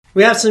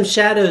We have some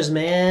shadows,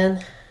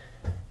 man.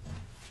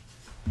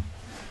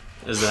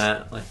 Is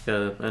that like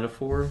a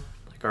metaphor?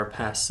 Like our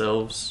past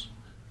selves?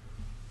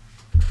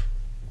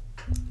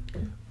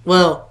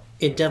 Well,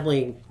 it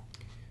definitely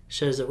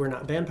shows that we're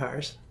not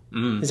vampires.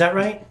 Is that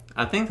right?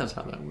 I think that's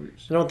how that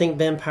works. I don't think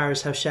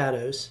vampires have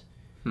shadows.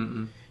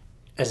 Mm-mm.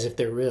 As if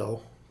they're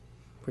real,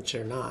 which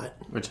they're not.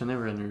 Which I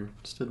never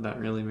understood that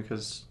really,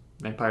 because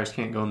vampires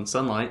can't go in the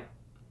sunlight.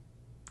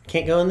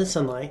 Can't go in the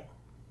sunlight.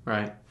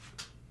 Right.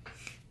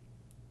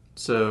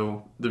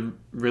 So the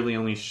really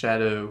only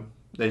shadow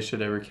they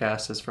should ever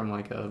cast is from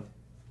like a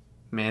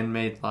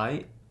man-made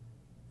light.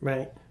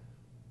 Right.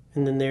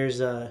 And then there's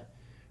a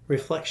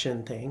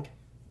reflection thing.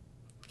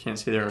 Can't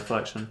see their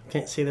reflection.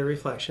 Can't see the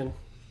reflection.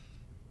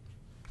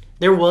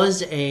 There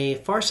was a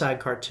Far Side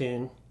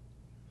cartoon.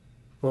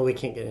 Well, we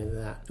can't get into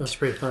that. It was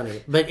pretty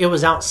funny. But it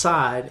was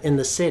outside in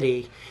the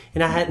city,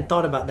 and I hadn't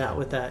thought about that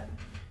with that.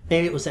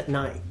 Maybe it was at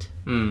night.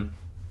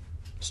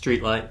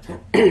 Street light.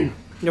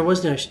 There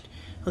was no...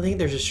 I think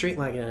there's a street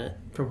light in it,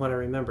 from what I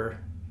remember.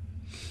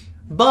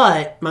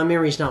 But my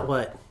memory's not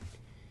what?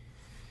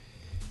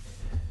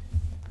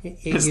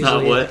 It's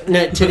not what?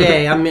 No,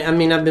 today. I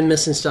mean, I've been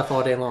missing stuff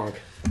all day long.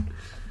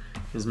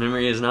 His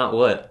memory is not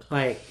what?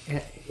 Like,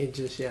 it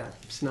just, yeah.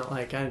 It's not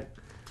like I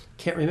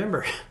can't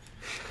remember.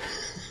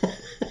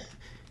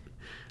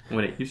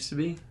 What it used to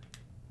be?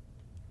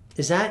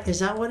 Is that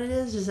what it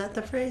is? Is that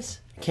the phrase?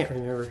 I can't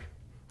remember.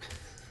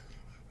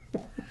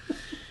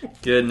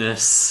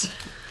 Goodness.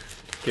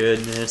 All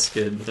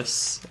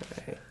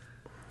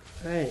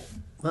right.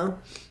 Well,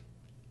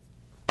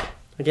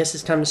 I guess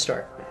it's time to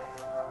start.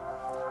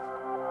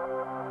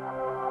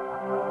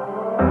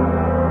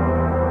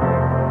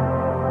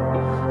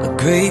 A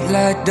great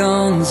light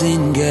dawns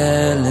in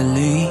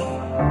Galilee.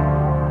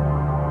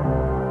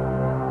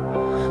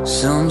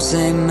 Some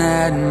say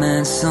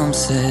madman, some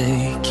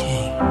say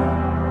king.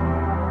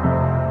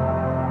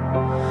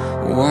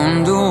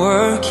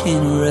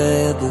 Wonder-working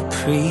rebel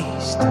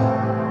priest,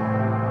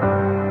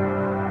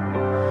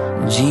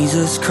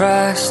 Jesus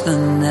Christ the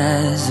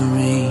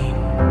Nazarene.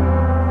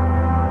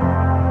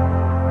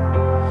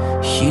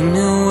 He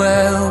knew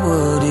well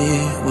what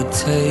it would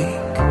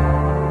take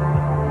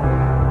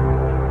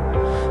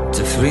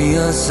to free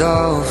us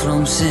all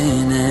from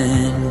sin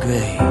and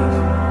grave.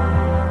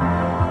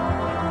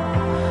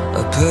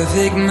 A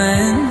perfect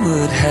man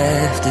would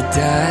have to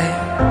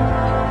die,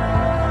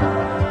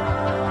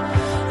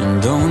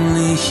 and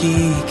only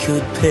he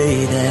could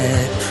pay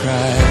that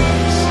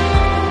price.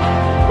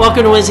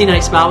 Welcome to Wednesday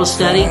Night's Bible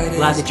Study.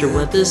 Glad that you're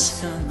with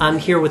us. I'm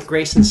here with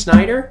Greyson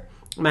Snyder.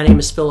 My name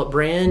is Phillip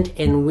Brand,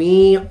 and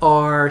we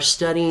are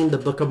studying the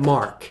book of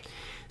Mark.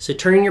 So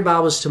turning your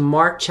Bibles to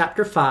Mark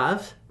chapter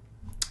 5.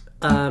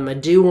 I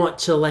do want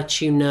to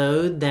let you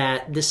know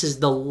that this is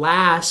the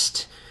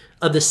last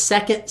of the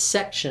second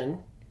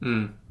section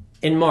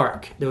in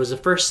Mark. There was a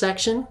first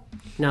section.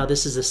 Now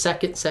this is the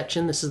second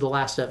section. This is the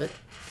last of it.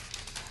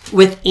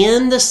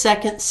 Within the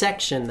second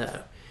section,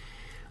 though,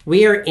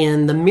 we are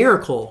in the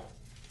miracle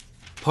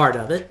part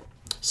of it.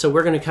 So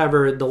we're going to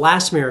cover the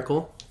last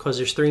miracle, because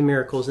there's 3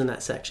 miracles in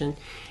that section.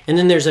 And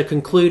then there's a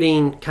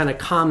concluding kind of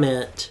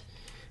comments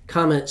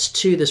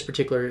to this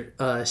particular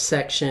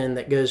section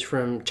that goes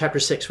from chapter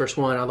 6, verse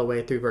 1, all the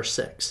way through verse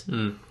 6.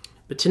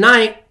 But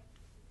tonight,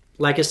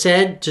 like I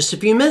said just a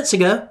few minutes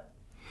ago,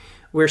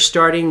 we're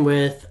starting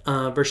with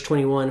verse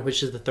 21,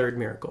 which is the third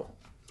miracle.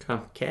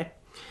 Okay?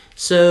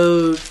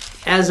 So,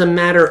 as a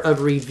matter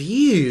of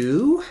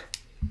review,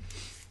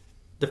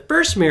 the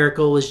first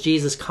miracle was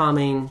Jesus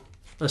calming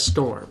a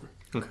storm.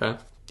 Okay?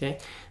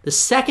 The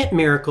second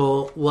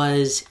miracle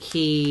was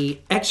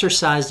he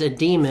exorcised a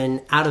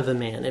demon out of a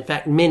man. In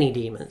fact, many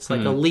demons,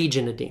 like a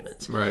legion of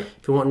demons. Right.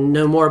 If you want to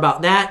know more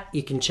about that,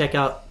 you can check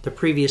out the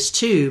previous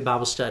 2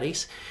 Bible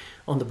studies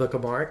on the book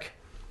of Mark.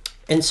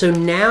 And so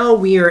now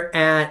we are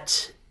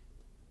at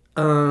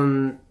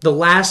the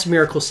last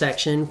miracle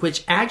section,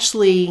 which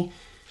actually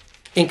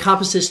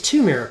encompasses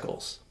 2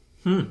 miracles.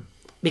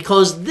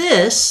 Because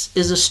this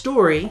is a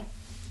story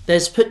that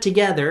is put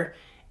together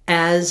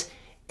as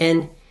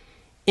an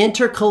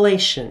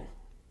intercalation.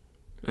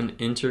 An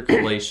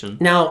intercalation.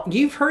 Now,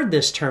 you've heard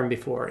this term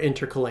before,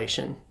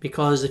 intercalation,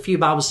 because a few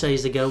Bible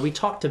studies ago we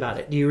talked about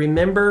it. Do you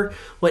remember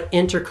what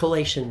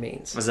intercalation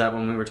means? Was that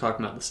when we were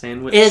talking about the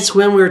sandwich? It's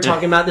when we were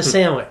talking about the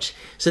sandwich.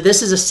 So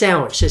this is a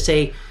sandwich. It's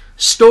a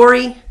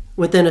story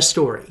within a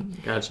story.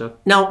 Gotcha.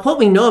 Now, what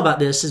we know about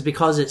this is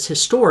because it's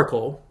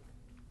historical,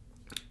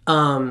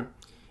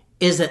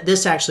 is that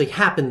this actually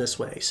happened this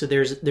way. So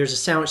there's a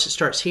sandwich that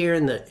starts here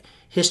and the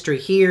history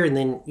here, and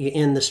then you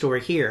end the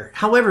story here.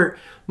 However,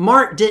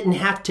 Mark didn't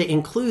have to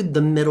include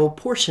the middle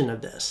portion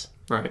of this.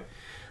 Right.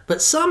 But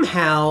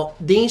somehow,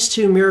 these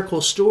 2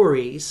 miracle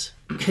stories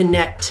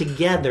connect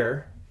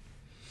together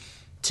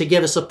to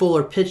give us a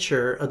fuller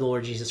picture of the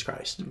Lord Jesus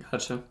Christ.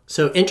 Gotcha.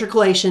 So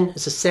intercalation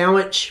is a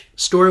sandwich,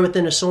 story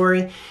within a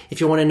story.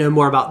 If you want to know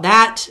more about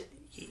that,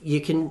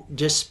 you can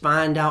just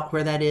find out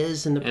where that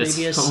is in the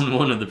previous. It's on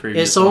one of the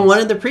previous It's on one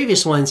of the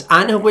previous ones.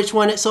 I know which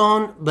one it's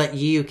on, but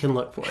you can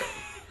look for it.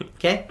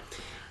 Okay?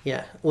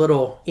 Yeah,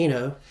 little,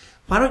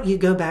 why don't you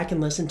go back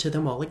and listen to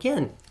them all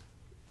again?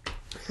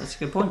 That's a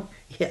good point.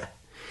 Yeah.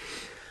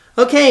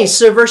 Okay,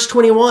 so verse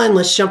 21,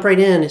 let's jump right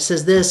in. It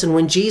says this, and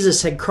when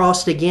Jesus had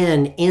crossed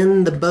again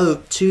in the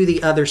boat to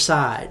the other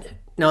side.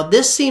 Now,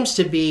 this seems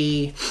to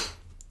be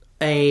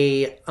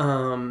a,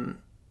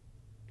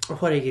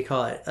 what do you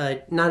call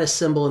it? Not a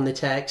symbol in the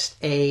text,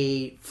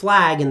 a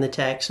flag in the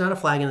text, not a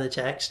flag in the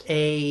text,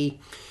 I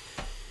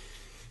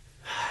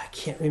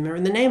can't remember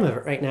the name of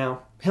it right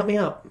now. Help me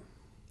out.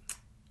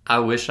 I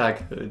wish I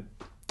could.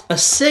 A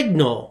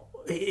signal.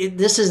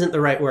 This isn't the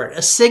right word.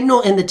 A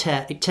signal in the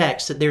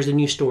text that there's a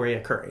new story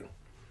occurring.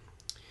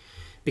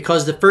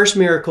 Because the first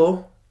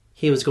miracle,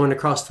 he was going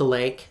across the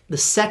lake. The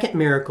second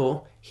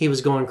miracle, he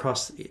was going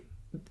across.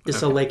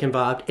 It's a lake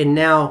involved. And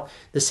now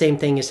the same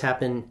thing has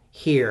happened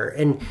here.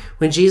 And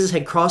when Jesus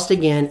had crossed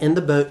again in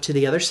the boat to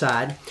the other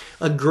side,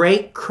 a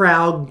great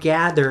crowd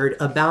gathered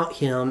about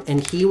him,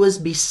 and he was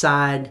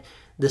beside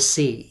the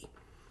sea.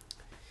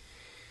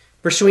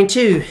 Verse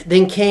 22,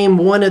 then came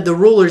one of the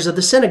rulers of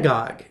the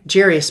synagogue,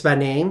 Jairus by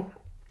name,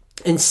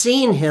 and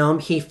seeing him,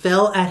 he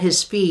fell at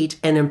his feet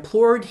and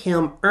implored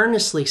him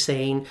earnestly,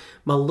 saying,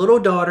 my little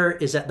daughter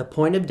is at the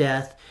point of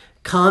death.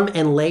 Come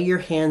and lay your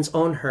hands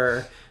on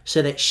her,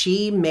 so that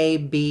she may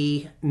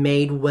be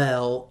made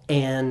well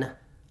and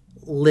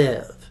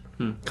live.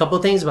 A couple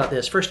of things about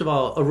this. First of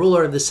all, a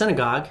ruler of the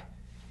synagogue.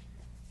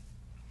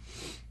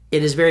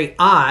 It is very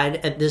odd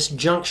at this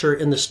juncture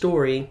in the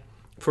story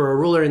for a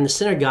ruler in the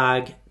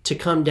synagogue to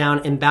come down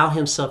and bow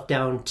himself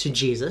down to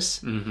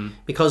Jesus,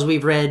 because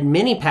we've read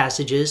many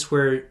passages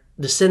where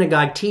the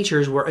synagogue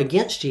teachers were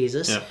against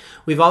Jesus. Yeah.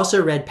 We've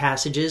also read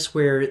passages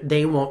where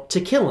they want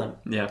to kill him.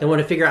 Yeah. They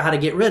want to figure out how to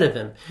get rid of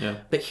him. Yeah.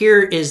 But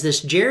here is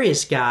this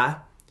Jairus guy.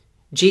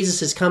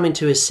 Jesus is coming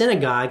to his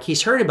synagogue.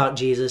 He's heard about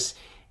Jesus,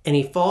 and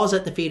he falls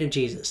at the feet of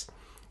Jesus.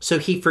 So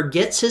he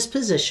forgets his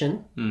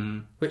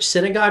position, which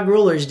synagogue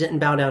rulers didn't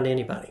bow down to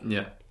anybody.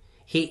 Yeah.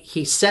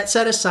 He sets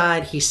that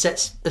aside. He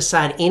sets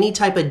aside any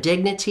type of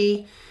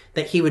dignity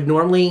that he would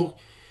normally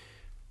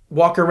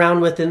walk around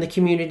with in the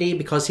community,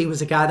 because he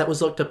was a guy that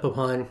was looked up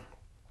upon.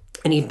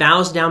 And he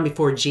bows down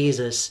before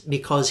Jesus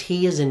because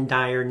he is in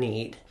dire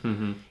need.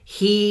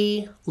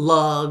 He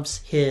loves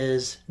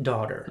his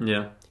daughter.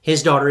 Yeah.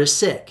 His daughter is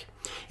sick.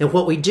 And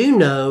what we do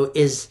know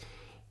is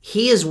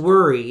he is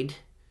worried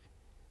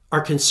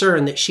or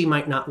concerned that she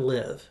might not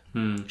live.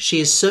 She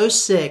is so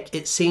sick,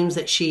 it seems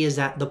that she is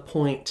at the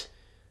point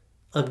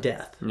of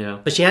death. Yeah.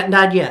 But she hadn't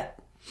died yet.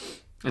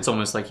 It's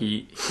almost like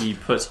he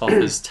puts off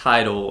his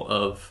title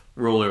of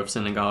ruler of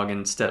synagogue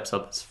and steps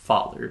up as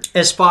father.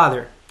 As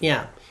father,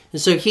 yeah.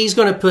 And so he's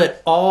going to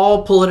put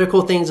all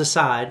political things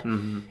aside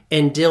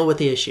and deal with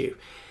the issue.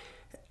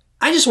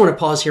 I just want to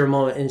pause here a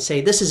moment and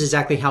say this is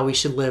exactly how we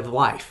should live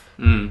life.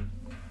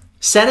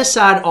 Set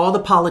aside all the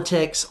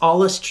politics,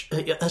 all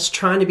us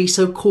trying to be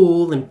so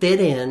cool and fit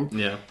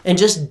in, and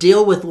just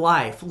deal with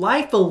life.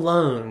 Life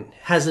alone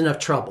has enough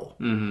trouble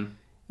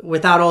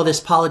without all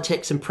this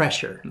politics and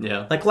pressure.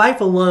 Yeah. Like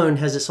life alone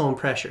has its own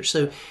pressure.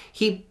 So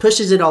he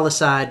pushes it all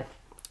aside,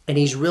 and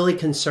he's really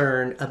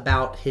concerned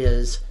about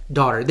his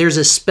daughter. There's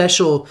a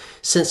special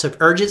sense of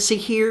urgency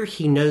here.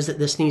 He knows that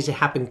this needs to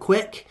happen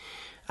quick.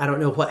 I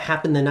don't know what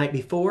happened the night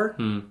before.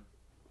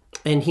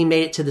 And he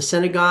made it to the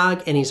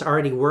synagogue, and he's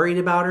already worried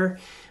about her.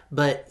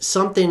 But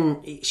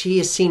she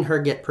has seen her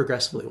get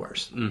progressively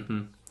worse.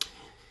 And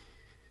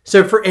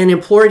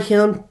implored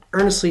him,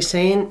 earnestly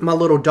saying, my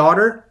little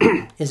daughter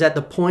is at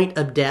the point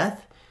of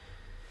death.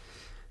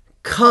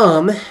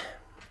 Come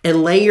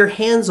and lay your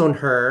hands on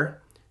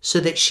her, so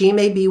that she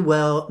may be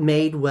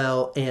made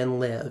well and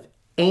live.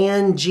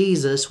 And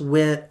Jesus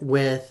went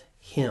with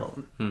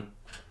him.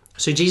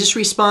 So Jesus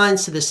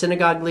responds to the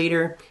synagogue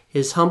leader,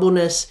 his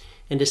humbleness,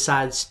 and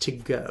decides to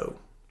go.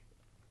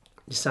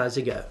 So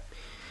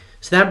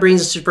that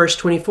brings us to verse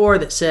 24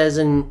 that says,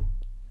 and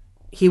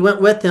he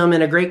went with them,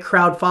 and a great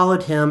crowd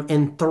followed him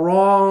and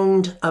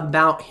thronged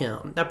about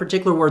him. That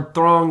particular word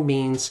throng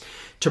means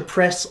to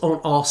press on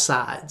all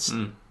sides.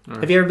 Right.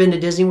 Have you ever been to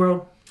Disney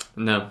World?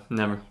 No,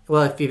 never.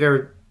 Well, if you've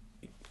ever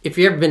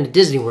been to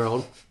Disney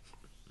World,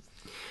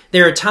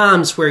 there are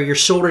times where you're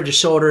shoulder to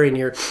shoulder and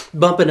you're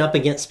bumping up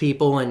against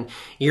people, and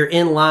you're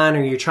in line,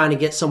 or you're trying to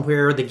get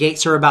somewhere, or the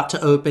gates are about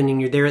to open and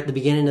you're there at the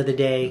beginning of the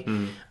day.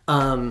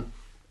 And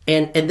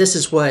this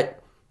is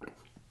what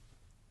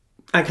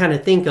I kind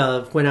of think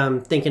of when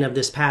I'm thinking of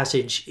this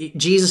passage.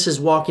 Jesus is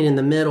walking in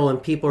the middle,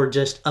 and people are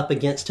just up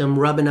against him,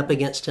 rubbing up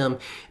against him.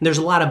 And there's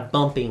a lot of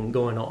bumping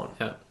going on.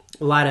 Yeah.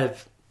 A lot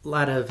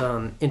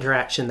of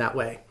interaction that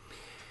way.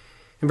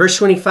 And verse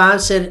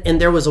 25 said, and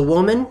there was a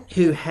woman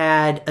who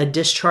had a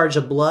discharge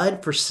of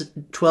blood for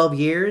 12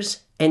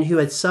 years, and who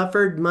had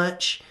suffered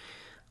much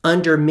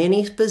under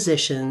many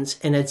physicians,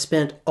 and had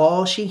spent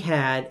all she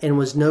had, and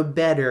was no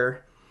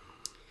better,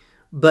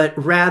 but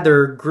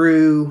rather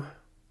grew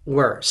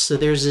worse. So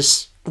there's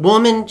this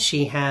woman,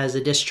 she has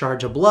a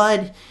discharge of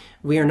blood.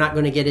 We are not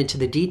going to get into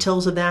the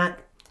details of that,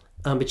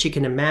 but you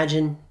can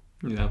imagine.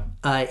 Yeah.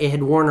 It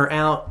had worn her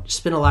out,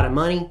 spent a lot of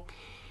money.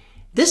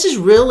 This is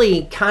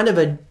really kind of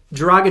a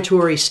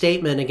derogatory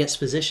statement against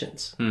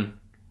physicians and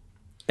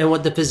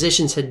what the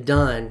physicians had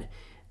done.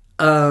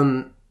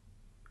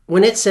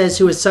 When it says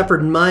who has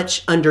suffered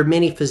much under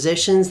many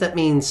physicians, that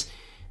means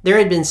there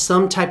had been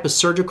some type of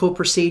surgical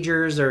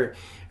procedures or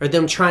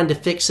them trying to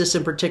fix this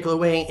in a particular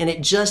way, and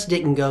it just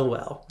didn't go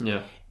well.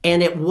 Yeah.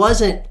 And it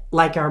wasn't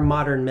like our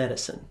modern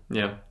medicine.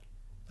 Yeah.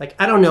 Like,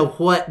 I don't know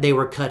what they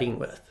were cutting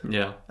with.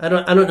 Yeah. I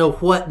don't know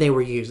what they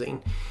were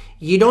using.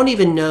 You don't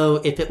even know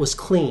if it was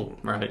clean.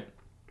 Right.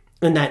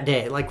 In that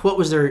day. Like, what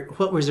was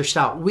their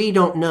style? We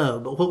don't know.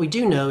 But what we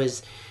do know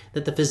is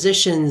that the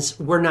physicians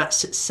were not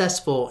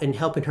successful in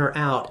helping her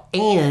out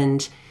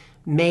and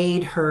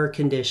made her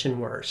condition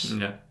worse.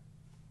 Yeah.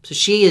 So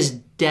she is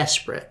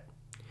desperate.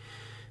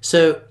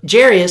 So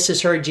Jairus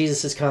has heard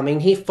Jesus is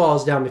coming. He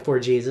falls down before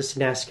Jesus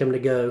and asks him to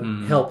go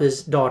help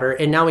his daughter.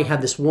 And now we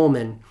have this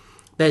woman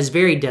that is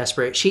very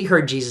desperate. She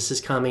heard Jesus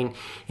is coming,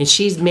 and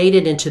she's made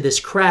it into this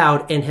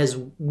crowd and has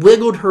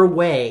wiggled her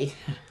way,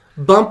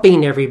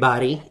 bumping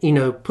everybody,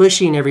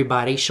 pushing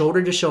everybody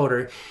shoulder to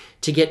shoulder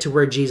to get to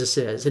where Jesus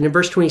is. And in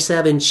verse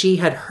 27, she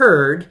had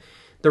heard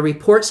the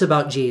reports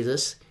about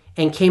Jesus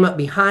and came up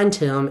behind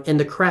him in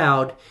the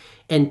crowd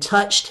and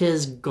touched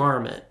his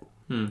garment.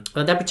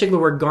 That particular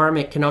word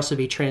garment can also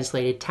be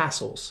translated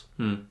tassels.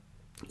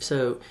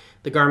 So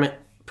the garment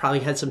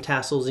probably had some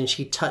tassels, and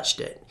she touched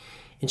it.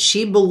 And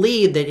she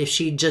believed that if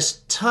she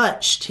just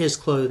touched his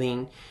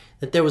clothing,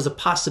 that there was a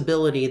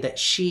possibility that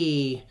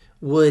she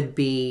would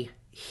be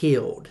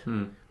healed.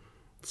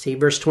 See,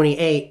 verse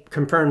 28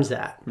 confirms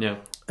that. Yeah.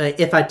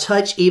 If I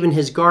touch even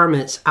his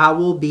garments, I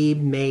will be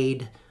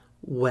made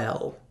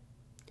well.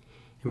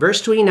 In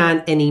verse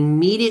 29, and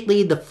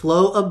immediately the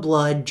flow of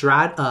blood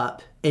dried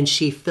up, and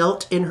she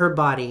felt in her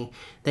body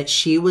that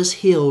she was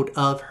healed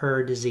of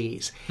her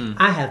disease.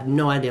 I have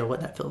no idea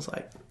what that feels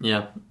like.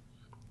 Yeah.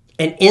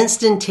 An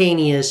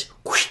instantaneous,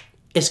 whoosh,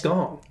 it's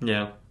gone.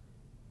 Yeah.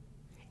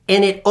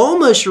 And it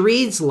almost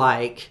reads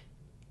like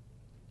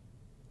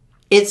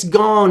it's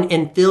gone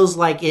and feels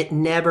like it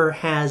never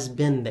has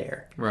been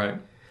there. Right.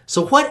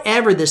 So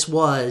whatever this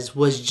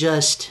was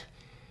just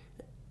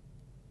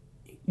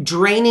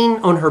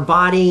draining on her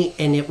body,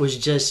 and it was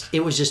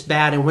just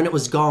bad. And when it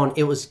was gone,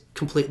 it was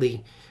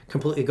completely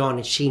gone,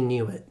 and she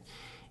knew it.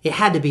 It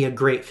had to be a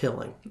great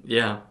feeling.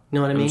 Yeah. You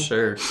know what I mean? I'm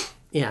sure.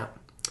 Yeah.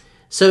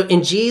 So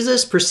in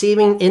Jesus,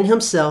 perceiving in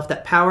himself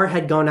that power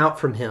had gone out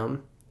from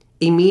him,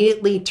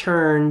 immediately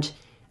turned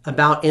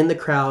about in the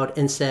crowd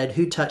and said,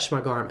 "Who touched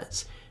my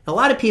garments?" A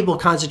lot of people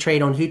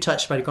concentrate on who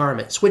touched my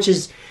garments, which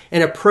is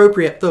an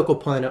appropriate focal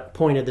point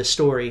of the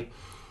story.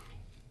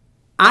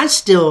 I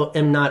still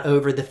am not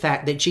over the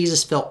fact that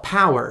Jesus felt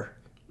power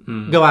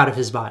go out of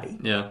his body.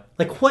 Yeah.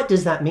 Like, what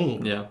does that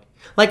mean? Yeah.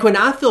 Like, when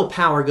I feel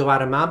power go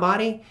out of my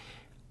body,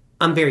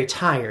 I'm very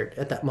tired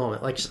at that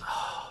moment. Like, just,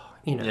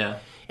 Yeah.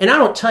 And I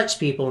don't touch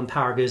people and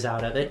power goes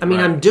out of it. I mean,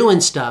 Right. I'm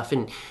doing stuff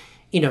and,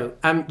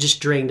 I'm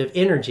just drained of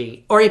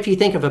energy. Or if you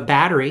think of a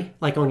battery,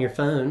 like on your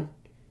phone,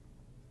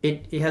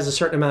 it has a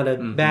certain amount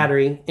of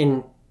battery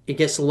and it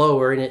gets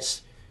lower and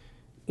it's,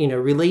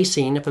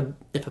 releasing. If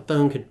a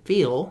phone could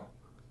feel,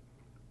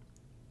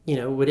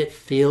 would it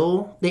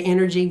feel the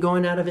energy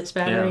going out of its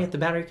battery Yeah. if the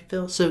battery could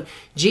feel? So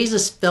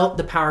Jesus felt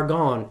the power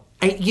gone.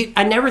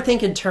 I never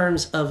think in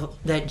terms of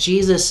that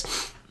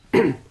Jesus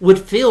would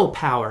feel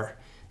power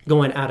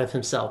going out of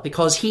himself,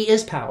 because he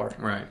is power.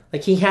 Right.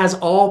 Like, he has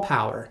all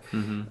power.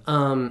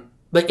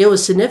 But it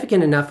was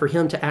significant enough for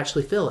him to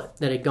actually feel it,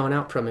 that it had gone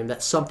out from him,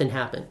 that something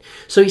happened.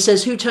 So he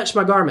says, "Who touched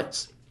my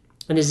garments?"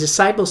 And his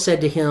disciples said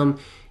to him,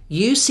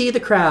 "You see the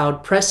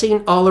crowd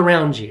pressing all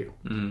around you."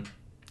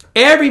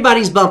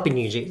 Everybody's bumping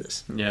you,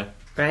 Jesus. Yeah.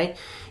 Right?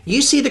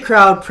 You see the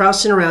crowd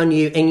pressing around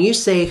you, and you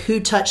say, "Who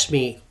touched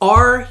me?"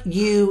 Are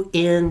you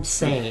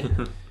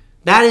insane?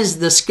 That is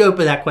the scope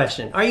of that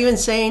question. Are you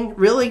insane?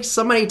 Really?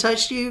 Somebody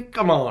touched you?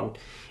 Come on.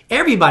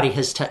 Everybody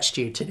has touched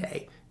you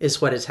today,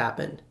 is what has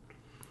happened.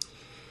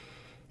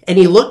 And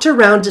he looked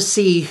around to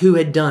see who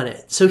had done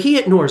it. So he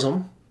ignores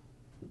them.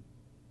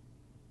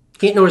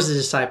 He ignores the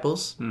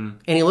disciples.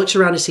 And he looks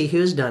around to see who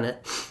has done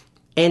it.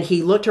 And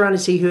he looked around to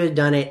see who had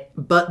done it.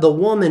 But the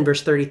woman,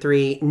 verse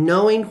 33,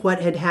 knowing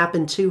what had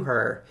happened to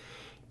her,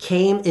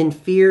 came in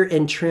fear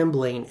and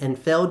trembling and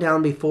fell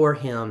down before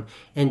him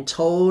and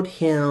told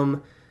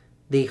him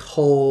the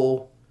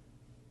whole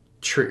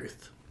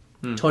truth.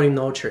 Told him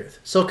the whole truth.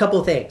 So a couple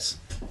of things.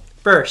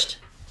 First,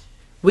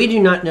 we do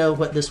not know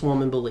what this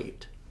woman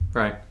believed.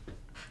 Right.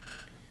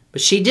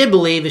 But she did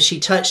believe if she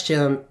touched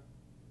him,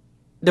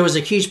 there was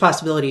a huge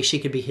possibility she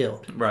could be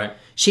healed. Right.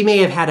 She may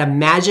have had a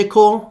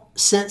magical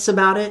sense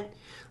about it.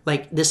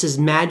 Like, this is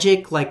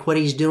magic. Like, what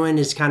he's doing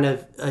is kind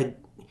of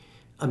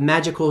a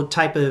magical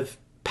type of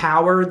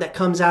power that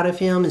comes out of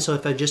him. And so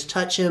if I just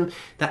touch him,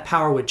 that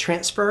power would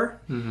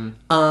transfer.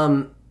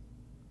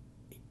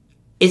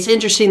 It's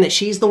interesting that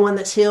she's the one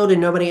that's healed and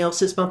nobody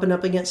else is bumping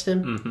up against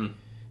him.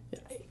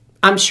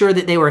 I'm sure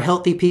that they were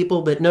healthy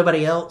people, but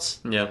nobody else.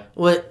 Yeah.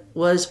 What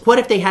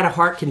if they had a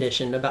heart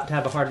condition, about to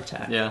have a heart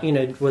attack? Yeah.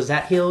 Was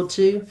that healed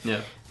too?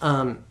 Yeah.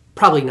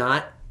 Probably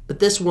not. but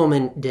this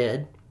woman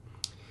did.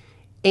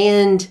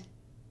 And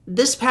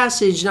this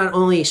passage not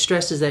only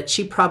stresses that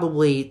she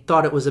probably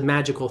thought it was a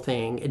magical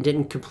thing and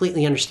didn't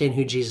completely understand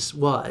who Jesus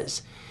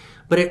was,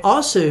 but it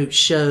also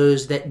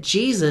shows that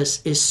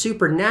Jesus is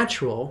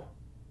supernatural,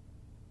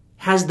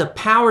 has the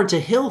power to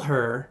heal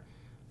her,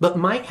 but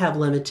might have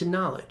limited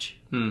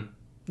knowledge.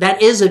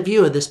 That is a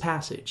view of this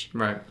passage.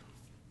 Right.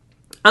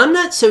 I'm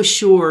not so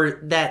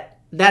sure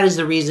that that is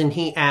the reason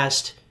he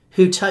asked,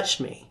 who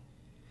touched me?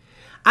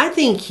 I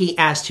think he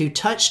asked who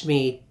touched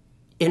me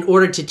in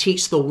order to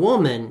teach the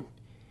woman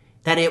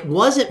that it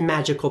wasn't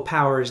magical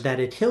powers that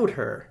had healed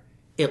her.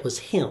 It was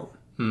him.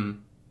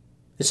 And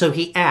so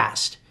he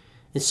asked.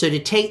 And so to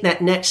take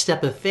that next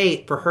step of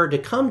faith for her to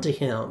come to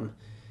him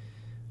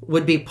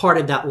would be part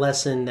of that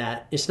lesson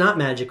that it's not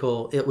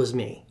magical, it was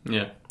me.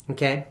 Yeah.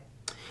 Okay?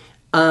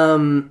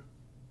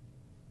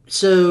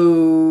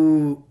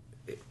 So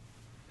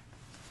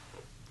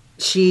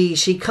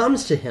she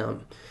comes to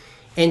him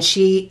and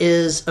she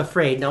is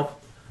afraid.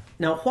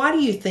 Now why do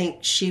you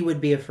think she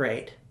would be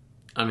afraid?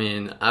 I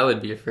mean, I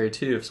would be afraid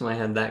too if somebody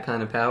had that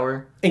kind of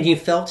power. And you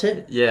felt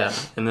it? Yeah.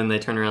 And then they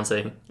turn around and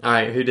say, all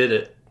right, who did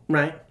it?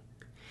 Right.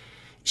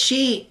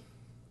 This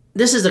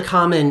is a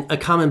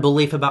common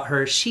belief about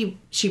her. She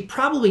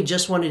probably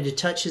just wanted to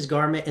touch his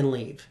garment and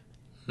leave.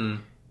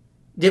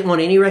 Didn't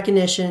want any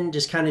recognition,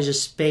 just kind of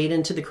just fade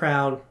into the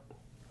crowd.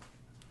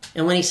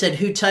 And when he said,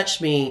 who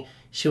touched me?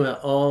 She went,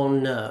 oh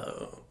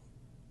no.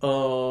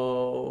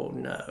 Oh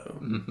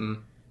no.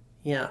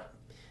 Yeah.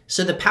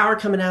 So the power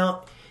coming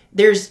out,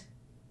 there's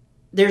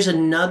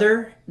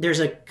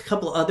a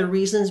couple other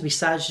reasons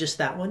besides just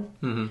that one.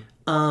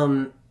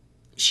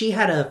 She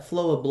had a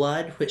flow of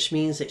blood, which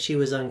means that she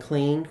was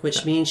unclean,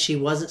 which means she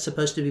wasn't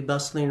supposed to be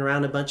bustling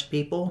around a bunch of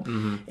people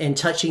and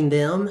touching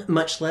them,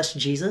 much less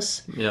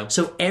Jesus. Yeah.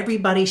 So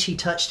everybody she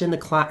touched in the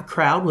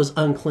crowd was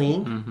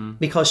unclean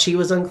because she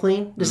was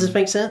unclean. Does this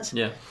make sense?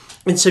 Yeah.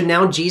 And so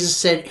now Jesus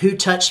said, who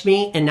touched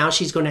me? And now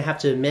she's going to have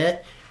to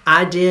admit,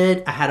 I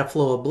did. I had a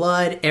flow of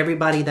blood.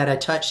 Everybody that I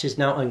touched is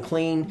now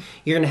unclean.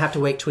 You're going to have to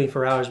wait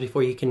 24 hours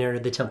before you can enter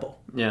the temple.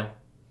 Yeah.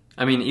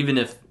 I mean, even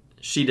if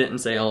she didn't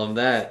say all of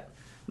that,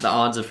 the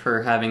odds of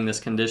her having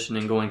this condition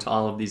and going to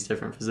all of these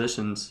different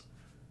physicians,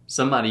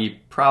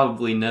 somebody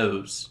probably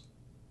knows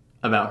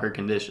about her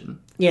condition.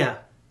 Yeah.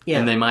 Yeah.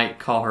 And they might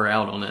call her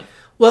out on it.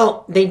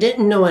 Well, they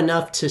didn't know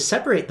enough to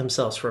separate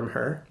themselves from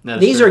her.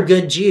 These are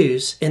good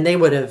Jews, and they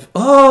would have,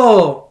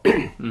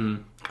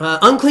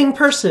 unclean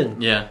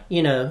person. Yeah.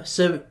 You know,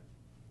 so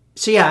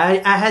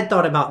yeah, I had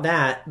thought about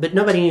that, but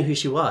nobody knew who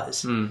she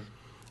was.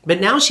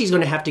 But now she's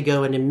going to have to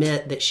go and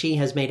admit that she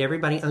has made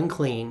everybody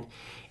unclean.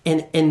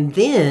 And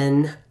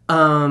then,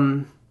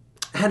 I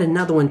had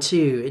another one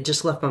too. It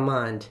just left my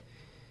mind.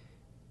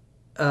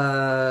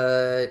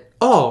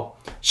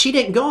 She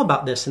didn't go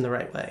about this in the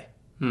right way.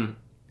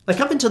 Like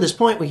up until this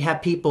point, we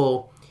have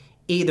people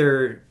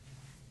either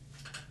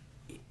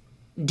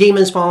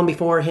demons falling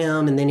before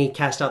him and then he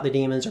cast out the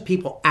demons, or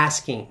people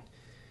asking.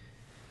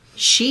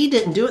 She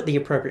didn't do it the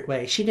appropriate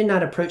way. She did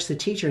not approach the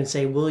teacher and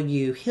say, will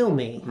you heal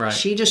me? Right.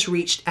 She just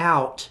reached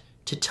out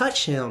to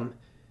touch him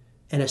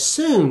and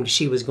assumed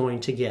she was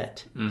going to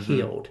get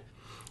healed.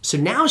 So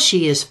now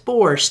she is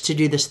forced to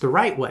do this the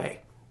right way.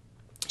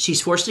 She's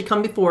forced to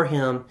come before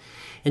him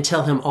and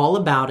tell him all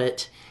about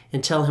it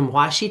and tell him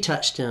why she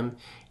touched him.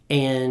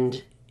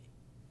 And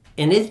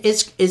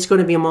it's going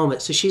to be a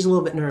moment. So she's a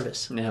little bit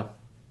nervous. Yeah.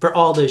 For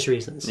all those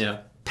reasons. Yeah.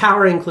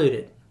 Power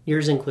included.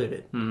 Yours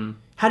included.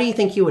 How do you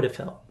think you would have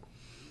felt?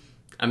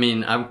 I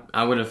mean,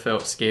 I would have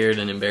felt scared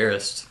and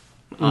embarrassed,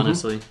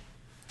 honestly.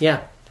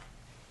 Yeah.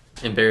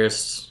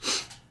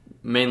 Embarrassed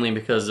mainly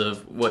because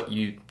of what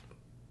you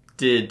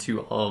did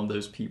to all of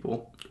those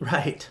people.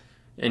 Right.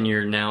 And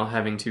you're now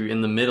having to, in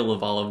the middle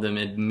of all of them,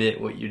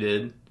 admit what you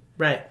did.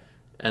 Right.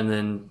 And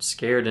then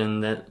scared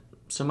in that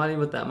somebody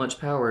with that much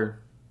power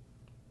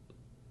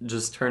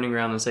just turning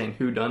around and saying,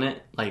 who done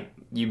it? Like,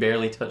 you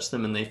barely touched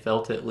them and they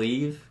felt it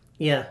leave.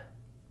 Yeah.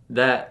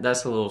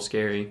 That's a little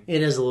scary.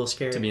 It is a little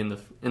scary. To be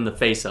in the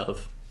face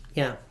of.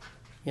 Yeah.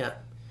 Yeah.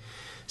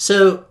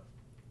 So,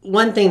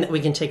 one thing that we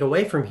can take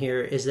away from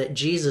here is that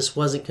Jesus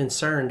wasn't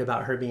concerned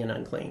about her being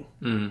unclean.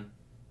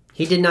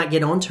 He did not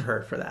get onto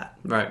her for that.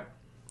 Right.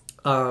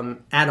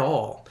 At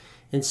all.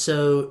 And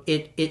so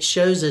it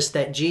shows us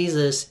that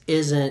Jesus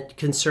isn't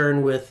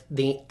concerned with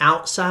the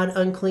outside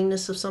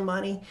uncleanness of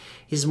somebody.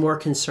 He's more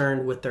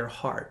concerned with their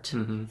heart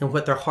and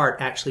what their heart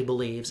actually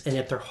believes and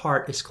if their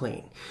heart is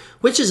clean,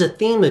 which is a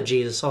theme of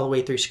Jesus all the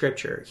way through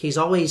Scripture. He's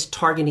always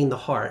targeting the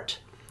heart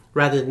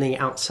rather than the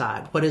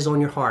outside. What is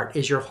on your heart?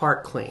 Is your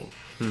heart clean?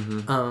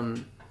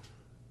 And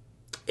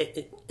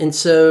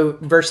so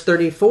verse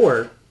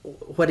 34,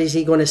 what is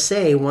he going to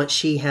say once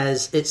she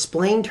has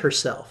explained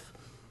herself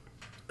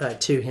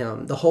to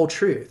him, the whole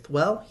truth?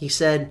 Well, he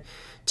said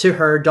to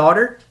her,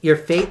 daughter, your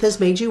faith has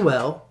made you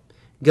well.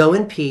 Go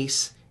in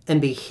peace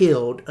and be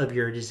healed of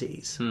your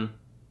disease.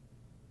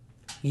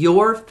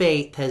 Your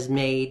faith has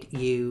made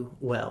you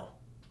well.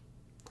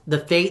 The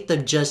faith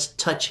of just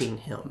touching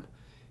him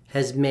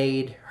has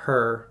made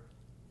her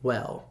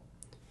well.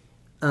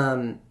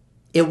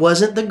 It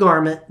wasn't the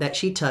garment that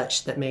she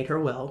touched that made her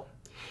well.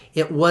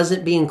 It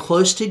wasn't being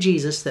close to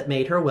Jesus that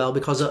made her well,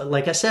 because,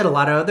 like I said, a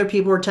lot of other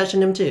people were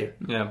touching him too.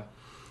 Yeah.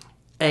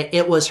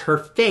 It was her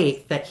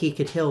faith that he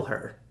could heal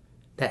her,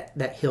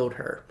 that healed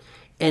her.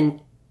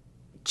 And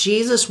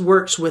Jesus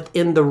works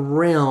within the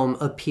realm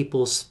of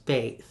people's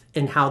faith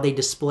and how they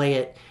display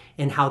it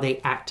and how they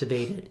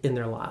activate it in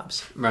their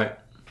lives. Right.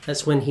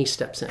 That's when he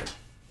steps in.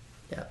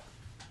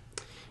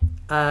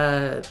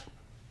 Yeah.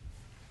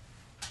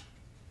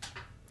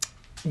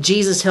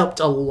 Jesus helped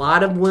a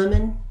lot of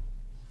women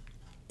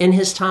in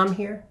his time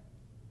here.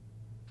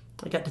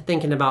 I got to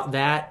thinking about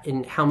that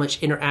and how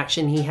much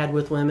interaction he had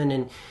with women,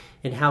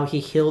 and how he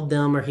healed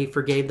them, or he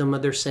forgave them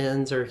of their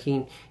sins, or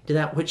he did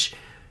that, which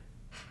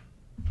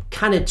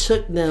kind of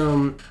took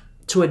them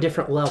to a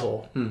different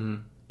level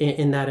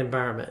in that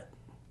environment.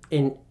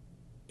 And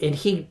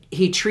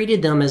he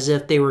treated them as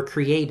if they were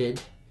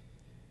created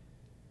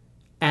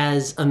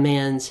as a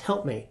man's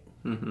helpment,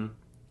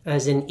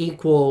 as an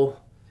equal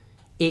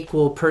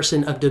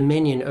person of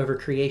dominion over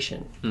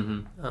creation.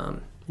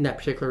 In that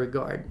particular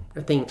regard,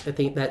 I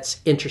think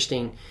that's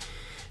interesting.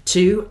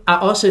 Two, I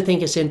also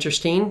think it's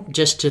interesting,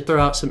 just to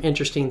throw out some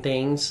interesting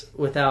things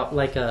without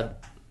like a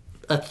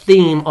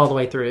theme all the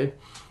way through.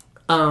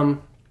 The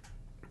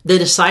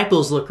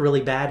disciples look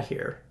really bad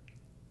here.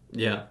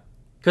 Yeah.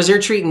 Because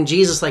they're treating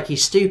Jesus like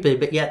he's stupid,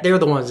 but yet they're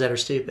the ones that are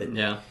stupid.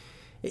 Yeah.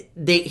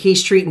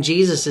 He's treating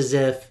Jesus as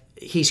if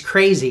he's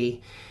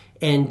crazy,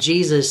 and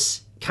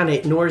Jesus kind of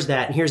ignores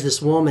that. And here's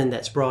this woman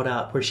that's brought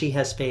up where she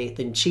has faith,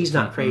 and she's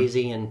not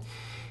crazy, and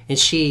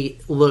she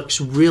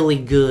looks really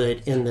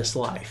good in this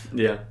life.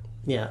 Yeah.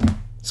 Yeah.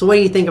 So what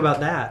do you think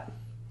about that?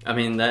 I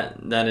mean,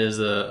 that is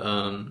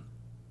an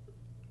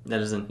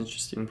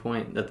interesting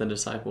point, that the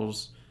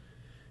disciples,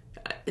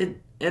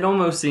 it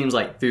almost seems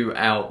like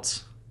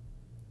throughout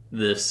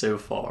this so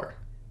far,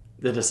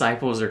 the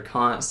disciples are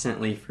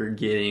constantly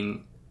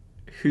forgetting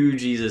who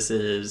Jesus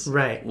is,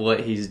 right? What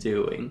he's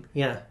doing.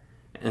 Yeah.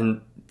 And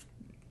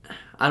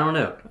I don't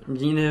know,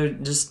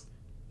 just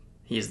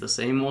he's the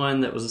same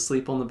one that was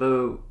asleep on the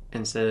boat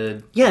and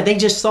said, yeah, they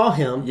just saw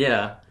him.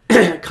 Yeah.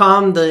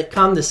 calm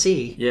the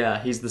sea.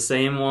 Yeah, he's the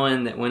same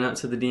one that went up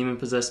to the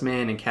demon-possessed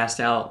man and cast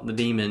out the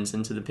demons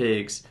into the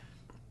pigs.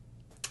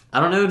 I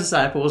don't know,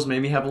 disciples,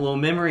 maybe have a little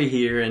memory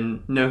here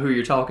and know who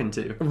you're talking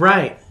to.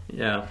 Right.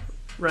 Yeah.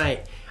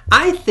 Right.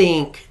 I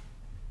think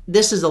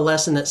this is a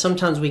lesson that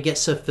sometimes we get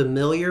so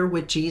familiar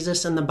with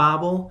Jesus and the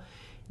Bible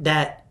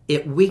that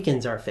it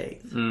weakens our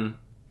faith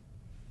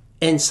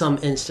in some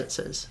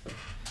instances.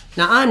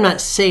 Now, I'm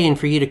not saying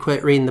for you to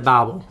quit reading the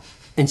Bible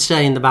and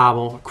studying the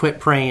Bible, quit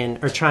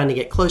praying, or trying to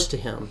get close to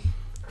him.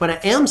 What I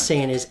am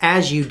saying is,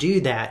 as you do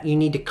that, you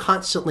need to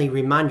constantly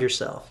remind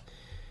yourself,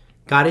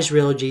 God is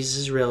real, Jesus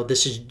is real,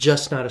 this is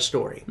just not a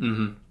story.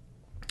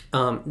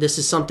 This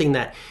is something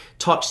that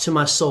talks to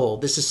my soul.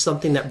 This is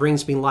something that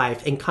brings me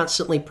life, and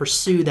constantly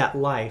pursue that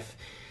life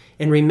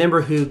and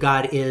remember who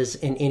God is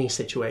in any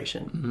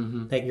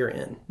situation that you're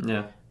in.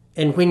 Yeah.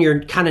 And when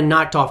you're kind of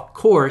knocked off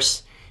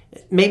course,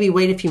 maybe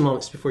wait a few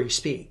moments before you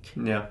speak.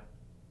 Yeah.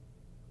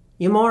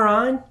 You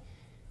moron.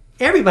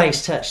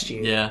 Everybody's touched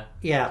you. Yeah.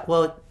 Yeah.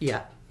 Well,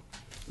 yeah.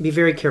 Be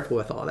very careful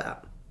with all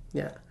that.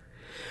 Yeah.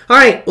 All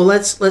right. Well,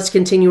 let's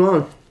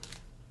continue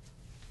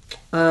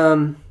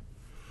on.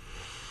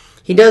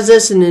 He does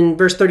this, and in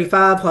verse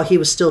 35, while he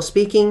was still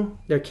speaking,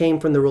 there came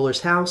from the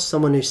ruler's house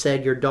someone who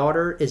said, "Your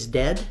daughter is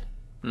dead."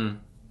 So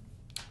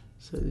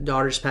the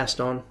daughter's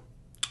passed on.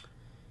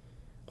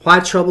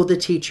 Why trouble the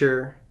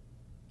teacher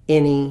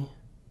any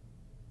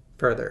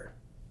further?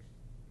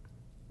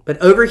 But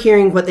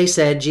overhearing what they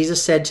said,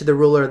 Jesus said to the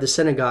ruler of the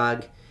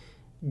synagogue,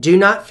 "Do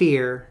not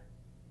fear,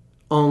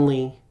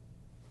 only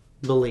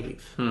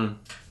believe."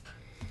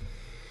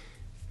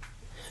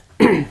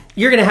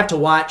 You're going to have to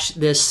watch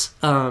this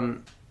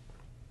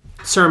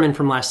sermon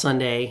from last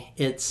Sunday.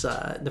 It's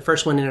the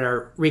first one in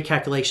our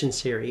recalculation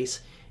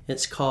series.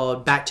 It's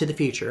called Back to the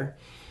Future.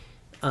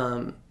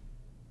 I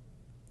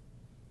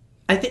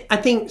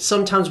think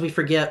sometimes we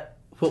forget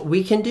what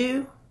we can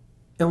do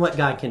and what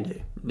God can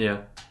do. Yeah.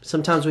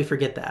 Sometimes we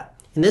forget that.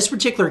 In this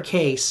particular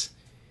case,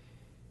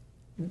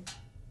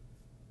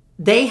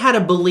 they had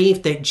a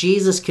belief that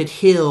Jesus could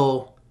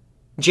heal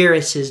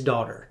Jairus'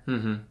 daughter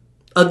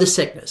of the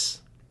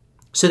sickness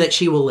so that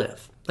she will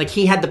live. Like,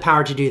 he had the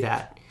power to do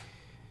that.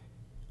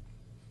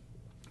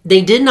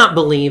 They did not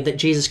believe that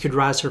Jesus could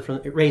raise her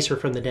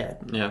from the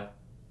dead. Yeah.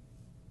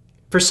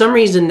 For some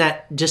reason,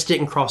 that just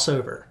didn't cross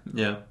over.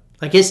 Yeah.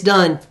 Like, it's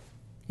done.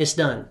 It's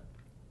done.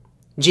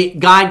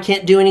 God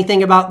can't do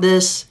anything about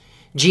this.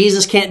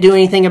 Jesus can't do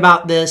anything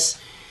about this.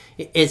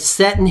 It's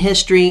set in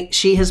history.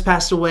 She has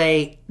passed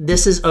away.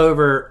 This is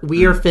over.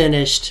 We are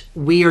finished.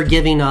 We are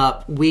giving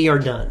up. We are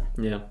done.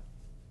 Yeah.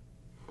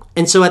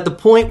 And so at the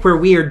point where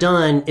we are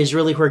done is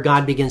really where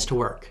God begins to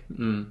work.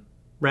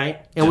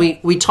 Right? And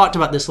we talked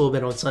about this a little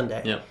bit on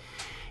Sunday.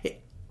 Yeah.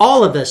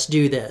 All of us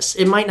do this.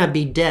 It might not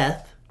be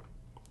death,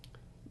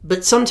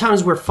 but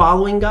sometimes we're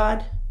following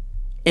God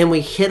and we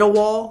hit a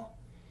wall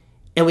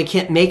and we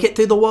can't make it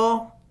through the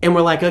wall. And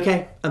we're like,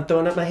 okay, I'm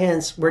throwing up my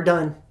hands. We're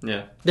done.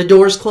 Yeah. The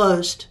door's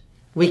closed.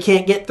 We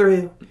can't get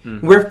through.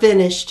 We're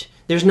finished.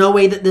 There's no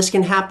way that this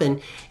can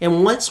happen.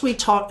 And once we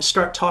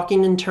start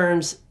talking in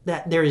terms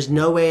that there is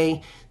no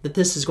way that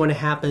this is going to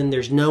happen,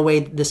 there's no way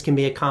that this can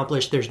be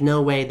accomplished, there's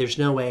no way,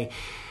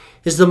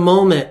 is the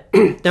moment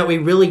that we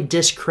really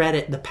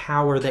discredit the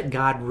power that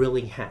God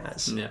really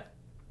has. Yeah.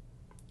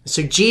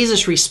 So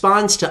Jesus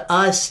responds to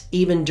us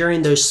even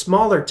during those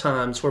smaller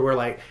times where we're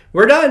like,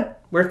 we're done,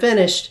 we're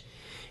finished.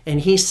 And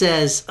he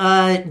says,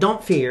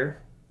 don't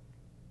fear,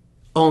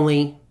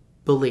 only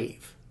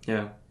believe.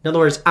 Yeah. In other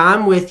words,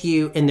 I'm with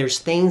you, and there's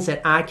things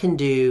that I can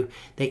do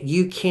that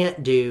you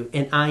can't do,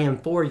 and I am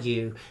for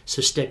you,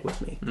 so stick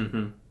with me.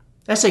 Mm-hmm.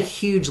 That's a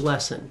huge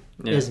lesson,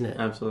 isn't it?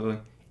 Absolutely.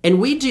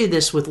 And we do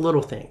this with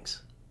little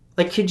things.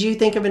 Like, could you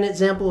think of an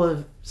example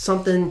of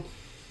something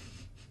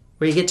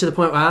where you get to the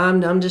point where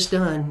I'm just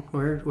done,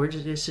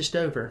 it's just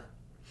over?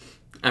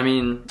 I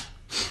mean,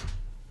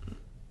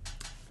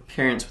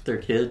 parents with their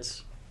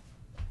kids,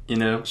 you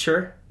know?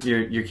 Sure.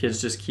 Your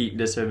kids just keep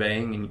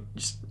disobeying, and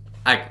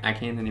I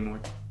can't anymore.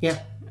 Yeah.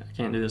 I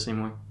can't do this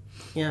anymore.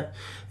 Yeah.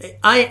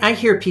 I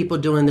hear people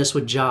doing this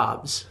with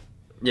jobs.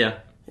 Yeah.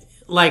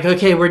 Like,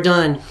 okay, we're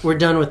done. We're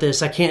done with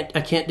this. I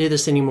can't do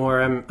this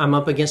anymore. I'm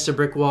up against a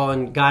brick wall,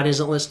 and God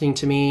isn't listening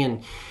to me,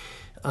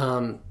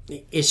 and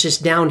it's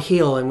just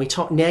downhill, and we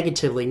talk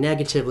negatively,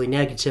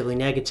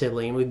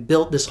 and we've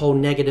built this whole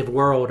negative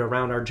world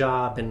around our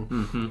job,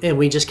 and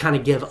we just kind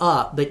of give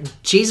up. But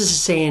Jesus is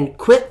saying,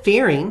 quit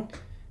fearing,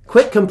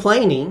 quit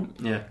complaining,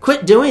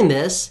 quit doing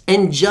this,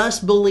 and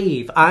just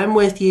believe. I'm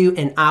with you,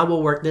 and I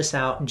will work this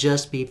out.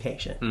 Just be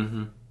patient.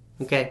 Mm-hmm.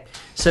 Okay?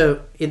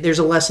 So there's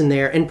a lesson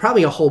there, and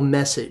probably a whole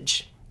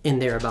message in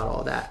there about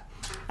all that.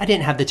 I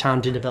didn't have the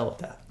time to develop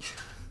that.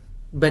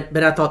 But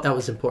I thought that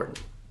was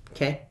important.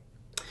 Okay?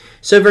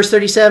 So verse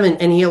 37,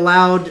 and he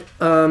allowed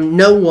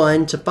no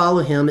one to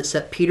follow him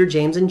except Peter,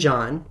 James, and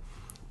John.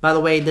 By the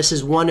way, this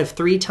is one of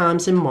 3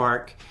 times in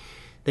Mark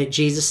that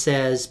Jesus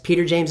says,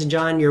 Peter, James, and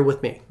John, you're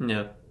with me.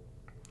 Yeah.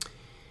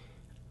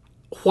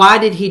 Why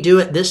did he do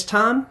it this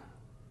time?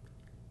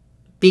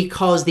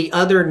 Because the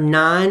other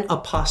 9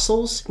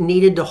 apostles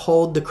needed to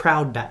hold the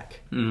crowd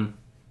back. Mm.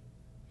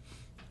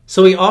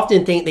 So we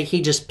often think that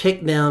he just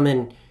picked them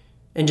and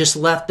just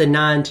left the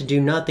 9 to do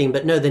nothing.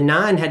 But no, the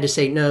 9 had to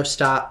say, no,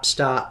 stop.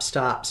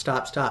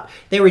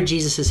 They were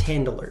Jesus'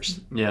 handlers.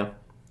 Yeah.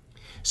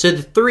 So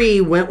the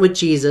 3 went with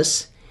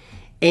Jesus,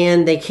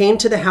 and they came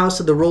to the house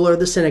of the ruler of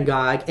the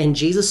synagogue, and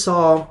Jesus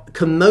saw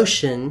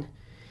commotion,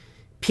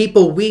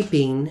 people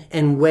weeping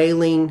and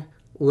wailing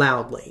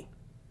loudly.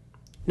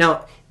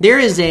 Now,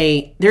 there's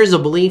a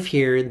belief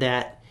here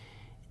that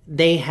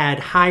they had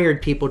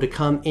hired people to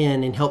come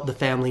in and help the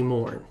family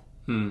mourn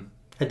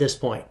at this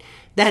point.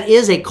 That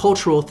is a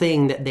cultural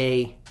thing that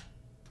they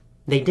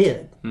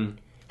did.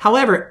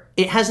 However,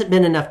 it hasn't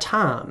been enough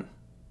time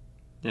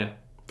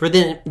for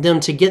them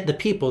to get the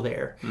people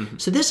there. Mm-hmm.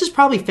 So this is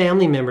probably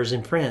family members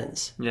and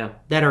friends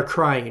that are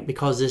crying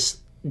because this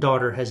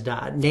daughter has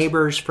died.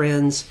 Neighbors,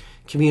 friends,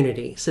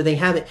 community. So they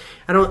have it.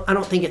 I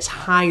don't think it's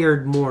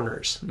hired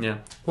mourners. Yeah.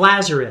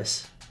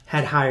 Lazarus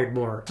had hired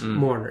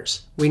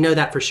mourners. We know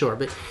that for sure.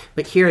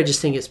 But here I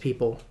just think it's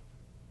people.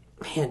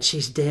 Man,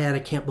 she's dead. I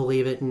can't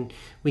believe it, and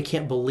we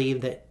can't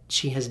believe that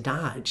she has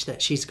died.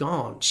 That she's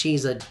gone.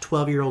 She's a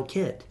 12-year-old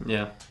kid.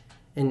 Yeah.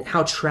 And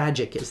how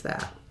tragic is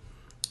that?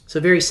 So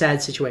very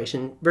sad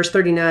situation. Verse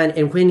 39.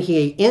 And when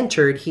he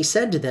entered, he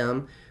said to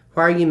them,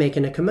 "Why are you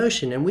making a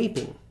commotion and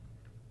weeping?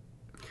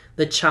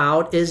 The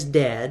child is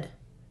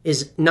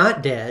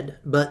not dead,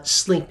 but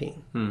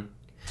sleeping." Now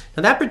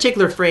that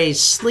particular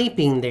phrase,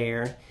 sleeping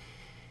there,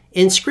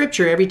 in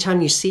Scripture, every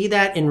time you see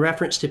that in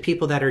reference to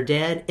people that are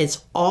dead,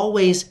 it's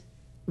always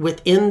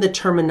within the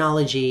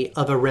terminology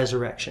of a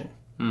resurrection.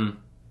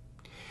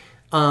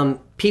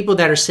 People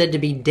that are said to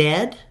be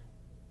dead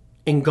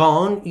and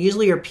gone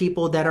usually are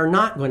people that are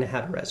not going to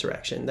have a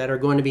resurrection, that are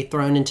going to be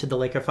thrown into the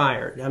lake of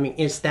fire. I mean,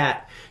 it's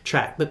that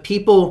track. But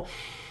people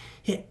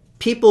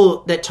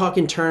that talk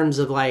in terms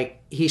of like,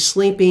 he's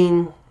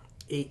sleeping,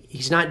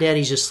 he's not dead,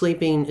 he's just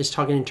sleeping, is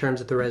talking in terms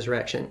of the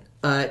resurrection.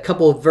 A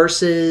couple of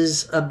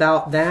verses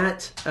about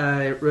that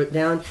I wrote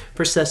down.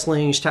 1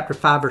 Thessalonians chapter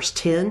 5, verse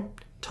 10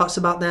 talks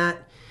about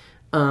that.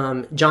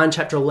 John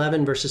chapter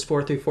 11, verses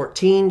 4 through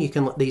 14. You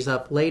can look these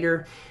up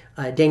later.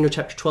 Daniel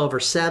chapter 12,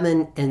 verse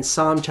 7, and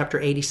Psalm chapter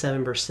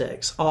 87, verse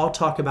 6. All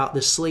talk about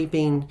the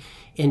sleeping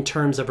in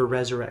terms of a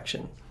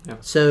resurrection. Yeah.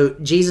 So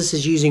Jesus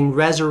is using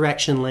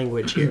resurrection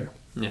language here.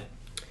 Yeah.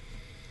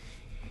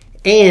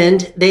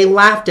 And they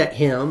laughed at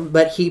him,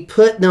 but he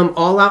put them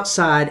all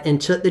outside and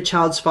took the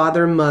child's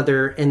father and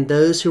mother and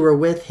those who were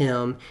with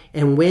him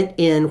and went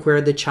in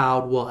where the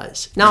child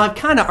was. Now, I've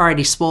kind of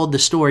already spoiled the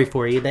story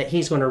for you that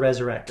he's going to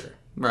resurrect her.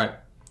 Right.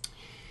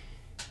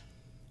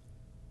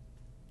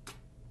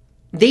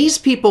 These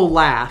people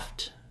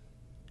laughed,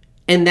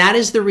 and that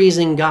is the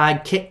reason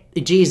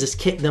Jesus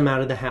kicked them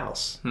out of the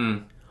house.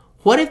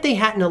 What if they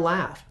hadn't have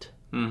laughed?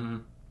 Mm-hmm.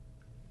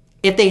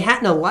 If they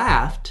hadn't have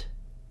laughed,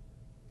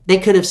 they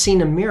could have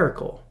seen a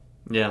miracle.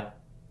 Yeah.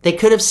 They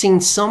could have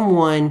seen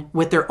someone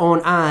with their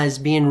own eyes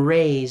being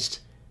raised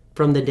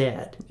from the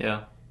dead.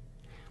 Yeah.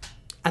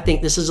 I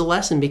think this is a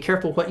lesson. Be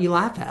careful what you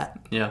laugh at.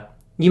 Yeah.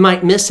 You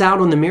might miss out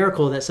on the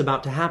miracle that's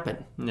about to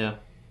happen. Yeah.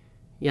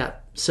 Yeah.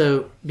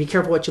 So be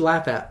careful what you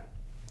laugh at.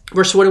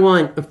 Verse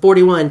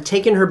 41,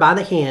 taking her by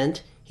the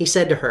hand, he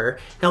said to her.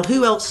 Now,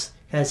 who else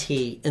has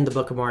he in the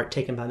book of Mark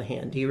taken by the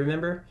hand? Do you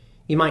remember?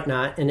 You might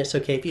not, and it's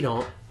okay if you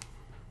don't.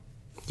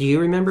 Do you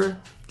remember?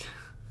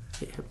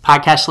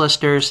 Podcast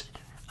listeners,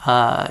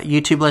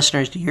 YouTube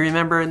listeners, do you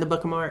remember in the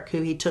book of Mark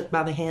who he took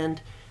by the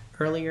hand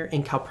earlier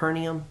in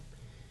Capernaum?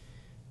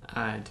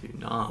 I do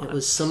not. It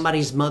was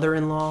somebody's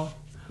mother-in-law.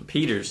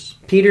 Peter's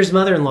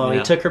Mother-in-law. Yeah.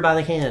 He took her by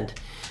the hand.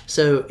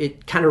 So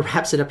it kind of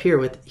wraps it up here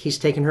with he's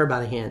taken her by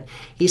the hand.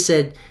 He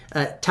said,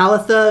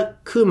 Talitha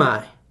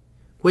Kumai,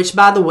 which,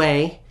 by the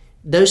way,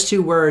 those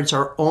two words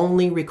are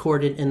only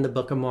recorded in the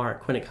book of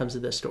Mark when it comes to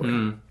this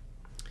story.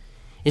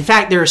 In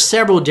fact, there are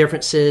several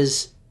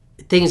differences,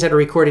 things that are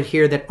recorded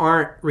here that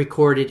aren't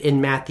recorded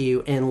in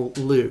Matthew and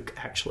Luke,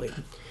 actually.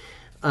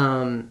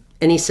 And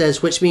he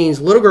says, which means,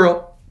 little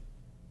girl,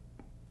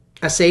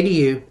 I say to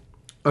you,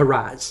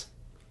 arise.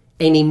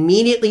 And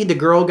immediately the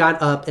girl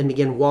got up and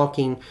began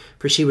walking,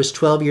 for she was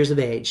 12 years of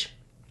age.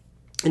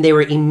 And they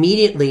were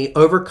immediately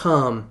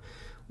overcome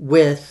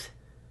with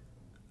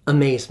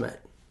amazement.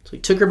 So he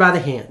took her by the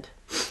hand.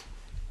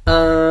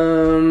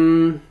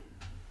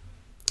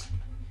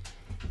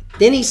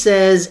 Then he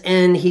says,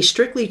 and he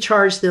strictly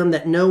charged them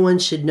that no one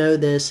should know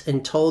this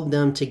and told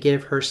them to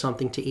give her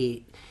something to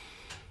eat.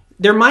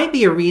 There might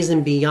be a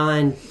reason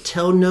beyond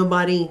tell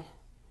nobody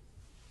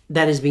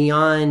that is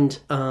beyond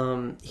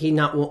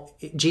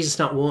Jesus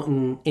not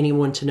wanting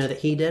anyone to know that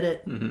he did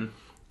it. Mm-hmm.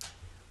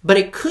 But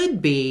it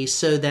could be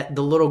so that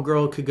the little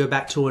girl could go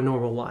back to a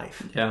normal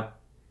life. Yeah.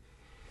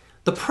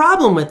 The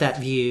problem with that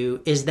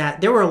view is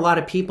that there were a lot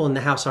of people in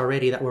the house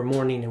already that were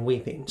mourning and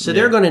weeping. So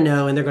they're going to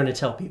know and they're going to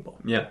tell people.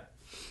 Yeah.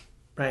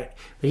 Right.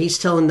 But he's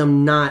telling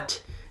them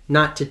not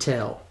to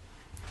tell.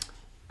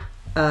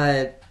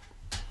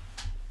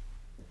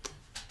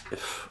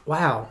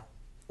 Wow.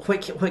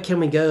 What can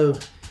we go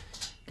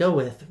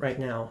with right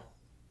now?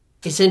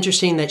 It's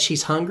interesting that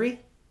she's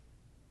hungry.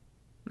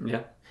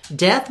 Yeah.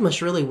 Death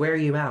must really wear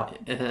you out.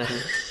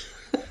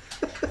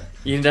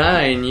 You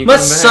die and you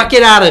must come back. suck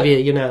it out of you,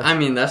 you know. I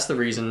mean, that's the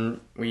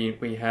reason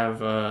we have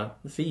the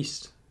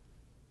feast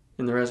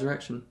in the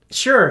resurrection.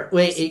 Sure.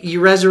 Wait, you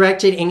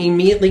resurrected and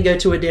immediately go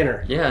to a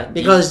dinner. Yeah.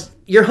 Because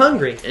you're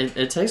hungry.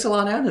 It takes a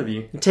lot out of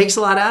you. It takes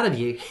a lot out of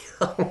you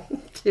to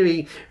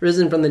be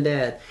risen from the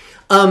dead.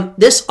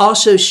 This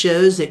also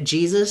shows that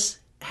Jesus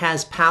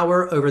has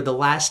power over the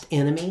last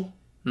enemy,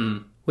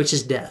 which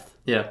is death.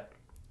 Yeah.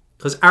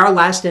 Because our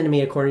last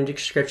enemy, according to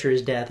Scripture,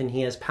 is death, and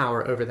he has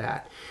power over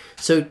that.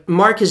 So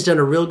Mark has done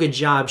a real good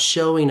job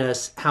showing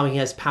us how he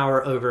has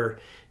power over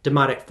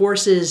demonic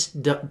forces,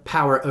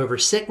 power over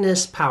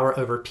sickness, power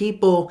over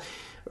people.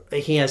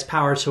 He has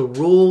power to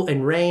rule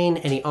and reign,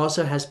 and he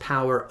also has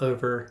power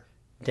over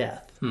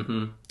death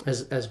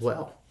as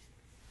well.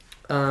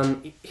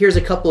 Here's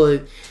a couple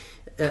of...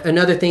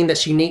 another thing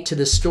that's unique to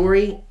this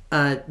story.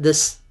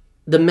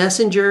 The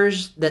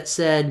messengers that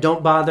said,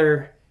 don't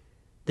bother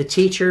the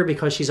teacher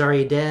because she's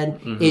already dead,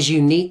 is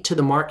unique to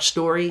the Mark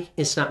story.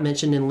 It's not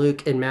mentioned in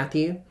Luke and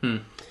Matthew.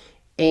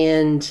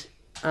 And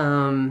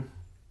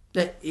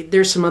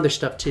there's some other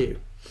stuff too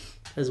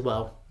as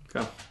well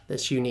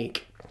that's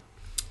unique.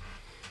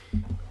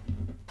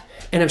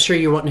 And I'm sure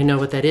you're wanting to know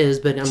what that is,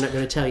 but I'm not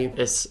going to tell you.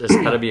 It's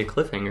got to be a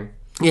cliffhanger.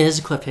 It is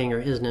a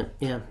cliffhanger, isn't it?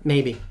 Yeah,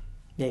 maybe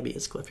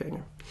it's a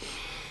cliffhanger.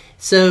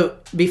 So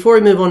before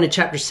we move on to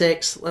chapter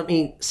 6, let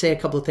me say a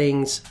couple of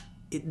things.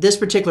 This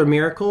particular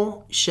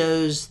miracle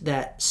shows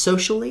that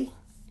socially,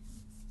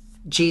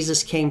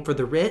 Jesus came for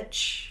the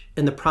rich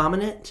and the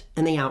prominent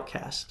and the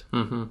outcast.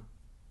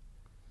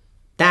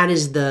 That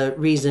is the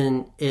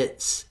reason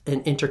it's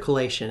an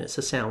intercalation. It's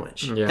a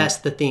sandwich. Yeah. That's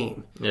the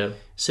theme. Yeah.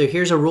 So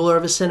here's a ruler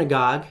of a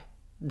synagogue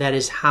that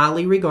is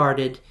highly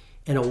regarded,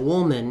 and a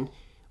woman,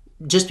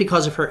 just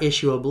because of her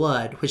issue of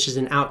blood, which is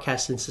an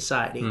outcast in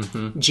society.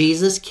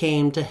 Jesus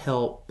came to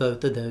help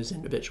both of those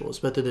individuals,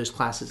 both of those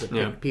classes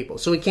of people.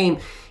 So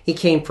he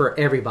came for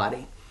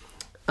everybody.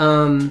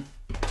 And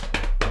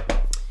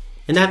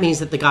that means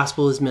that the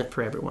gospel is meant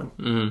for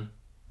everyone.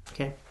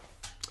 Okay.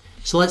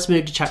 So let's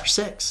move to chapter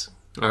 6.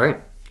 All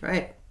right.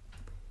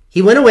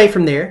 He went away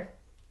from there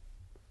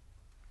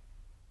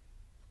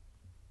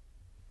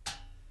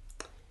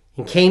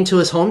and came to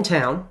his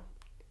hometown.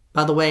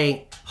 By the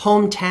way,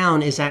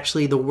 hometown is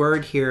actually the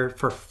word here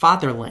for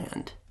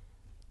fatherland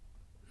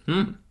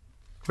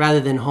rather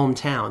than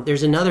hometown.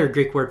 There's another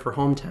Greek word for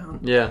hometown.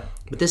 Yeah.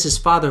 But this is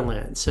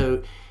fatherland.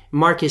 So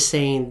Mark is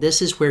saying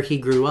this is where he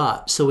grew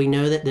up. So we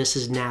know that this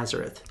is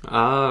Nazareth.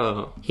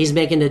 Oh. He's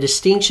making a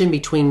distinction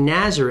between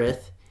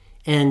Nazareth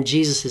and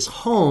Jesus'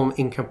 home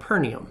in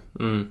Capernaum.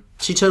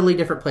 Two totally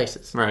different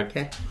places. Right.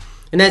 Okay.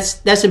 And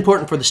that's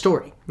important for the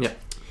story. Yeah.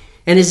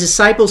 And his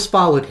disciples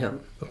followed him.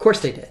 Of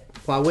course they did.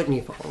 Why wouldn't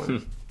you follow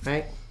him?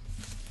 Right?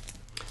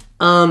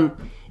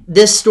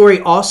 This story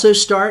also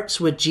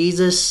starts with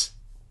Jesus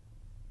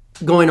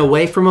going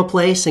away from a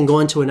place and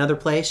going to another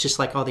place, just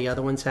like all the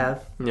other ones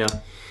have. Yeah.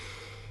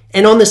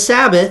 And on the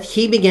Sabbath,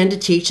 he began to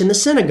teach in the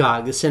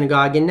synagogue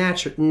in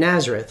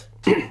Nazareth.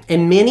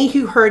 And many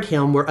who heard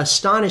him were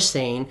astonished,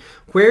 saying,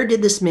 "Where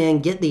did this man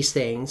get these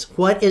things?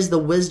 What is the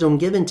wisdom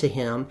given to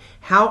him?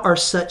 How are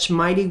such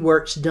mighty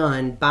works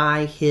done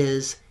by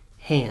his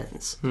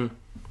hands?"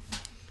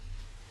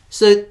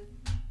 So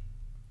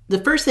the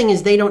first thing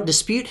is they don't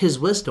dispute his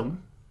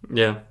wisdom.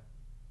 Yeah.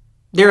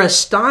 They're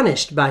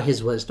astonished by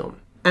his wisdom.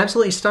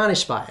 Absolutely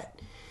astonished by it.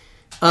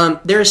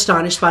 They're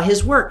astonished by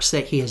his works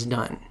that he has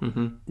done.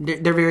 Mm-hmm.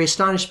 They're very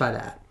astonished by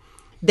that.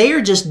 They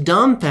are just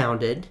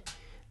dumbfounded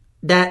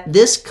that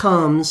this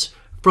comes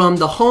from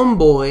the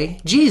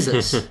homeboy,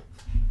 Jesus.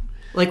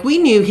 Like, we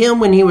knew him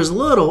when he was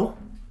little,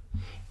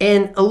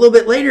 and a little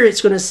bit later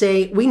it's going to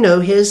say, we know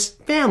his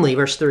family,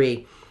 verse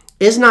 3.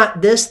 "Is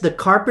not this the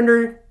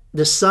carpenter,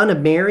 the son of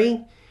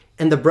Mary,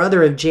 and the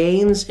brother of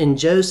James, and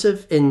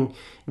Joseph, and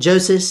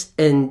Joseph,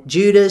 and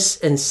Judas,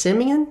 and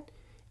Simeon?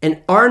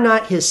 And are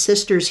not his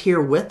sisters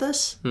here with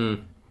us?"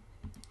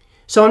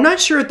 So I'm not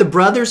sure if the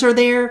brothers are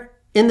there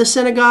in the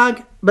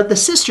synagogue, but the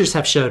sisters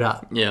have showed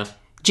up. Yeah.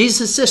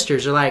 Jesus'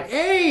 sisters are like,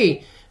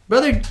 "Hey,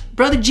 brother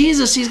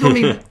Jesus, he's going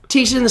to be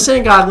teaching in the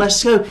synagogue.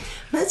 Let's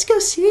go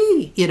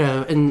see,"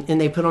 and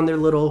they put on their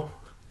little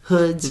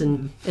hoods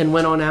and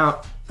went on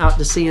out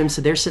to see him.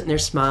 So they're sitting there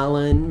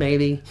smiling.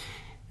 Maybe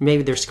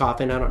they're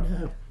scoffing. I don't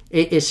know.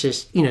 It's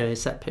just,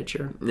 it's that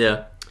picture.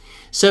 Yeah.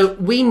 So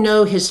we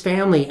know his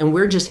family, and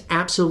we're just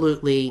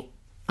absolutely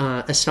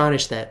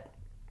astonished that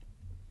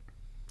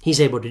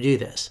he's able to do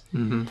this.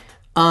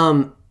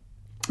 Mm-hmm.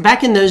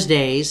 Back in those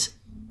days,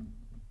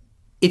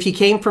 if you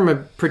came from a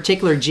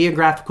particular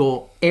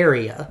geographical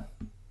area,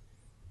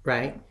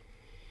 right,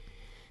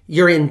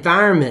 your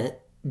environment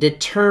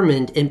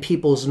determined in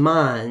people's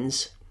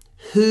minds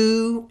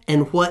who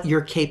and what your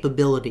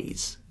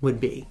capabilities would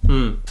be.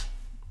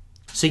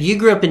 So you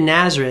grew up in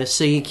Nazareth,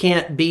 so you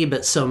can't be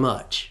but so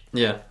much.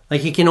 Yeah.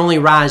 Like, you can only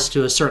rise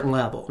to a certain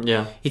level.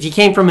 Yeah. If you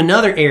came from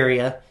another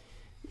area,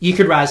 you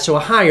could rise to a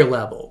higher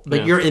level.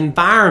 But your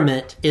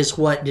environment is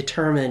what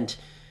determined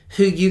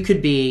who you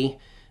could be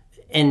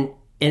and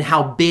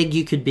how big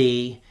you could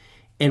be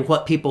and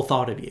what people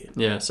thought of you.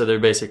 Yeah, so they're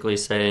basically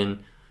saying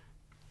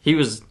he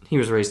was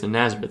raised in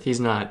Nazareth. He's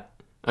not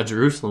a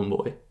Jerusalem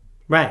boy.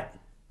 Right.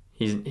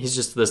 He's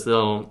just this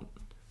little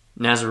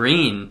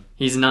Nazarene.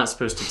 He's not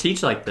supposed to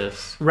teach like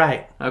this.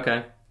 Right.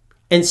 Okay.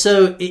 And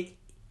so,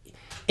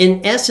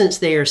 in essence,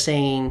 they are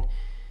saying,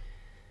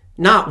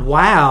 not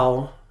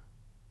wow,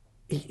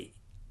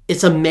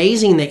 it's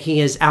amazing that he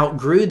has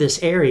outgrew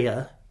this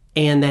area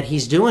and that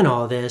he's doing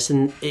all this,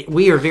 and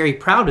we are very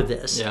proud of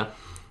this. Yeah.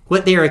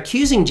 What they're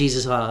accusing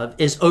Jesus of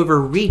is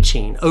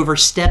overreaching,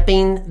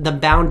 overstepping the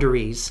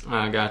boundaries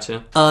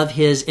Gotcha. of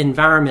his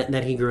environment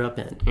that he grew up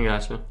in.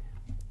 Gotcha.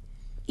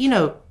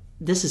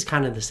 This is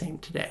kind of the same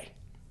today.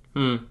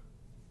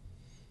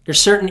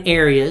 There's certain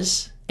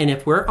areas, and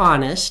if we're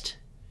honest,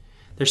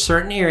 there's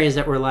certain areas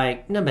that we're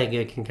like, nobody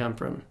good can come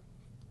from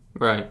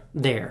Right.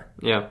 there.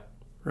 Yeah.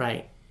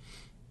 Right.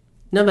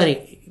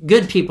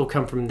 Good people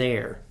come from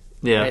there.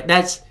 Yeah. Right?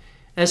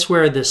 That's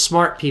where the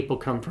smart people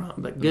come from,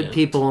 but good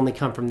people only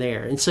come from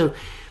there. And so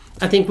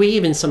I think we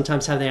even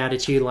sometimes have the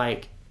attitude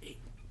like,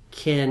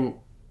 of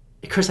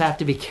course I have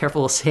to be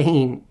careful of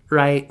saying,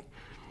 right?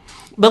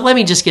 But let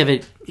me just give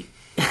it,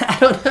 I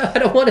don't know, I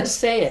don't want to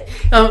say it.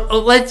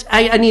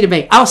 I need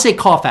to I'll say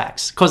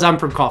Colfax, because I'm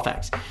from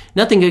Colfax.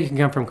 Nothing good can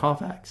come from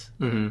Colfax.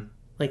 Mm-hmm.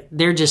 Like,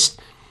 they're just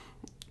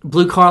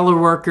blue collar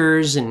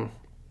workers, and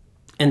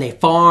they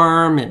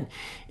farm,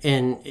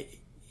 and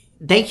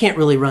they can't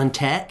really run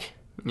tech.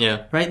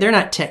 Yeah. Right? They're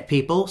not tech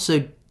people.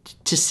 So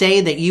to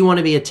say that you want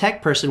to be a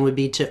tech person would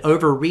be to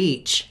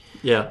overreach,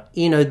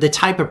 the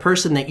type of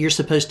person that you're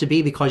supposed to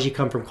be because you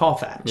come from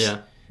Colfax. Yeah.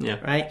 Yeah.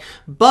 Right?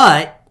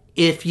 But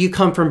if you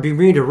come from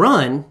Bermuda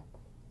Run,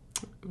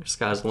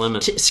 sky's the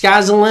limit.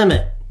 Sky's the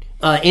limit.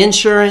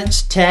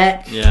 Insurance,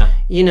 tech,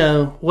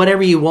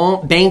 whatever you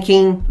want,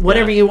 banking,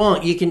 whatever you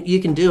want, you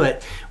can do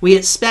it. We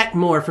expect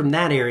more from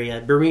that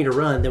area, Bermuda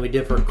Run, than we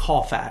do from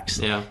Colfax.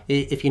 Yeah,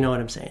 if you know what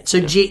I'm saying.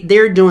 So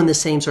they're doing the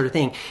same sort of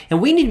thing,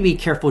 and we need to be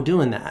careful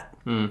doing that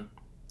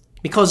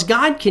because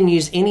God can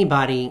use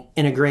anybody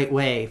in a great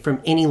way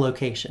from any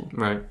location.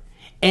 Right.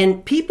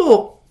 And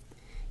people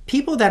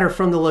that are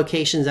from the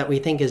locations that we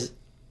think is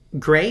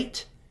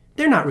great,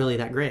 they're not really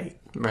that great.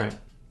 Right.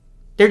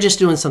 They're just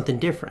doing something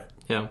different.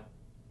 Yeah.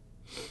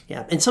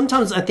 Yeah, and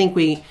sometimes I think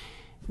we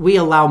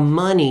allow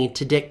money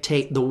to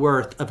dictate the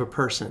worth of a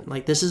person.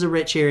 Like, this is a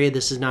rich area,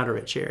 this is not a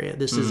rich area.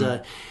 This is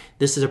a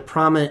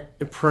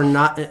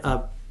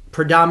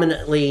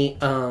predominantly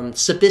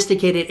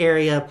sophisticated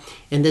area,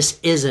 and this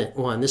isn't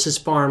one. This is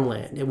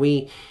farmland, and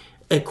we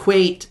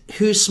equate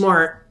who's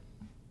smart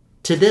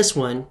to this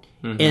one,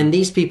 and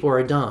these people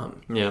are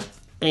dumb. Yeah,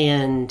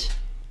 and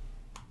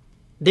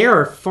there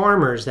are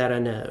farmers that I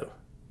know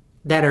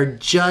that are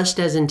just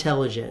as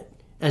intelligent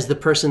as the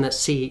person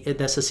that's a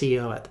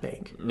CEO at the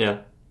bank. Yeah.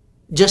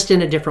 just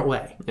in a different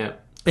way. Yeah.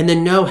 And the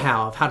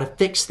know-how of how to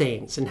fix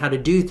things and how to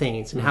do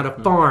things and how to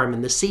farm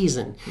and the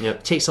season.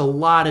 Yep. Takes a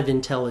lot of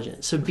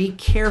intelligence. So be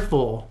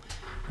careful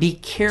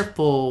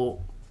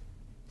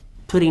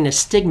putting a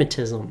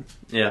stigmatism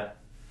Yeah.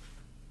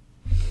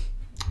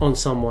 on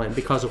someone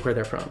because of where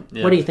they're from.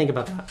 Yeah. What do you think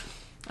about that?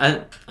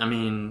 I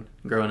mean,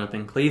 growing up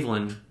in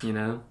Cleveland,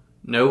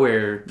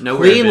 nowhere,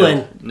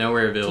 Cleveland.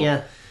 Nowhereville.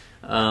 Yeah.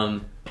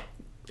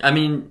 I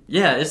mean,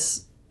 yeah,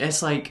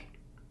 it's like,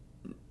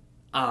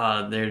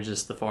 they're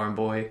just the farm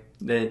boy.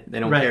 They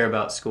don't Right. care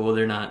about school.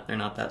 They're not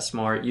that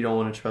smart. You don't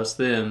want to trust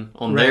them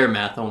on Right. their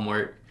math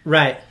homework.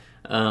 Right.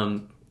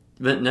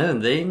 But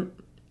no,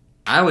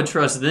 I would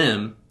trust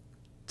them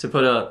to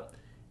put up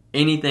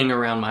anything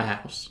around my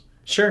house.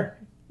 Sure.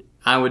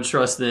 I would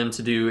trust them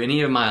to do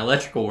any of my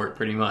electrical work,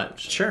 pretty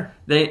much. Sure.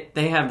 They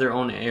have their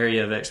own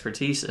area of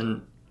expertise,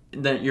 and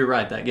that you're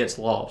right, that gets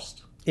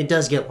lost It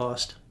does get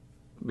lost.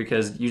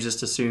 because you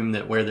just assume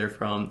that where they're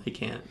from, they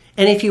can't.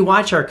 And if you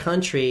watch our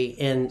country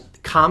in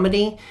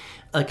comedy,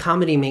 a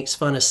comedy makes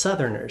fun of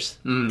Southerners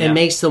yeah. and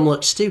makes them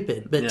look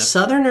stupid. But Yeah.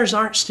 Southerners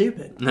aren't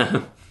stupid.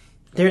 No.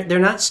 They're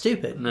not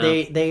stupid. No.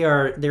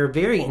 They're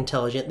very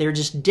intelligent. They're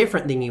just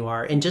different than you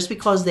are. And just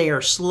because they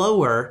are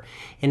slower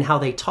in how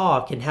they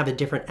talk and have a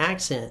different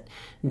accent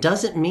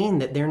doesn't mean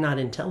that they're not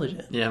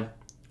intelligent Yeah.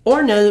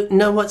 or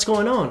know what's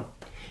going on.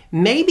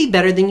 Maybe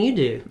better than you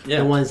do. Yeah.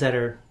 The ones that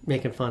are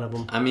making fun of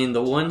them. I mean,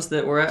 the ones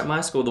that were at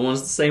my school, the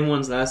same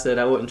ones that I said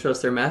I wouldn't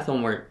trust their math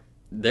homework,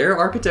 their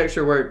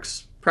architecture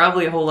works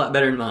probably a whole lot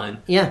better than mine.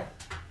 Yeah.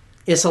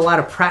 It's a lot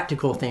of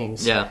practical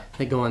things Yeah.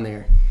 that go in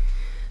there.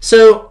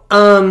 So,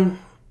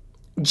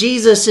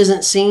 Jesus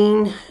isn't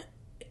seen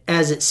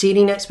as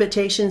exceeding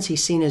expectations.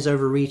 He's seen as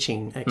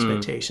overreaching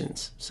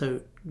expectations.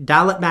 So,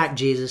 dial it back,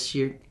 Jesus.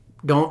 You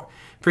don't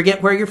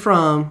forget where you're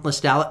from. Let's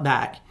dial it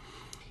back.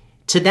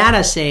 To that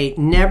I say,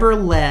 never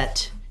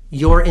let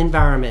your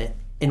environment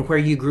and where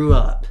you grew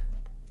up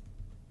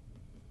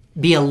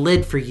be a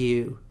lid for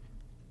you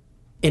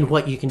in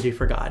what you can do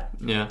for God.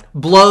 Yeah.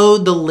 Blow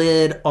the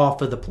lid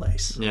off of the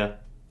place. Yeah.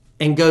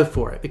 And go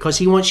for it, because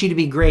he wants you to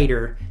be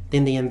greater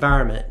than the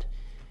environment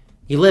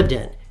you lived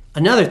in.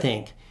 Another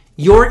thing,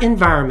 your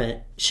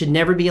environment should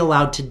never be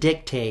allowed to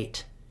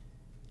dictate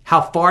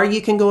how far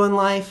you can go in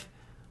life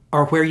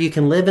or where you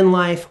can live in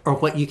life or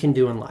what you can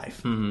do in life.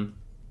 Mm-hmm.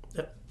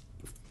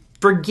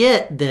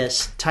 Forget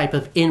this type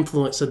of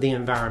influence of the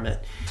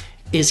environment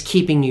is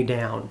keeping you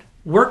down.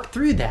 Work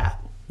through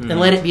that and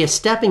let it be a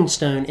stepping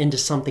stone into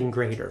something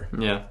greater.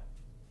 Yeah.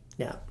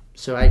 Yeah.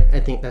 So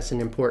I think that's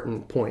an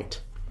important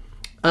point.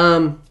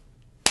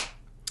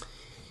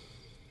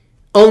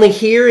 Only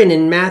here and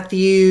in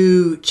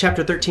Matthew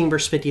chapter 13,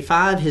 verse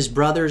 55, his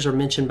brothers are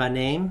mentioned by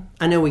name.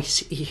 I know we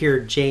hear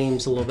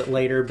James a little bit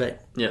later,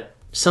 but Yeah.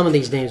 some of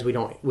these names we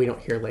don't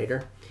hear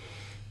later.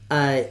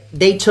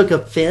 They took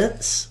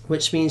offense,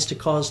 which means to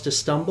cause to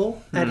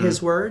stumble at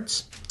his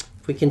words.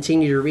 If we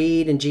continue to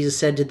read, and Jesus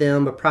said to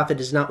them, a prophet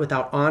is not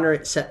without honor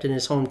except in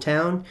his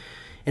hometown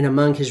and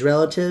among his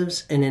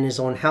relatives and in his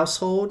own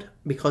household,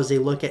 because they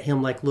look at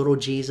him like little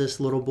Jesus,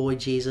 little boy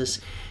Jesus.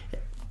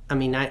 I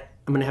mean, I'm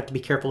going to have to be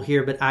careful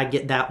here, but I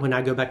get that when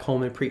I go back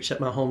home and preach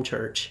at my home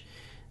church.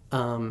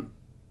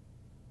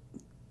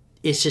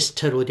 It's just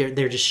totally different.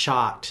 They're just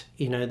shocked,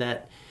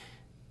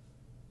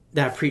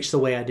 that I preach the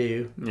way I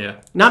do. Yeah.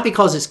 Not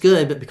because it's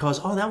good, but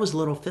because, that was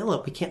little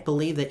Philip. We can't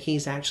believe that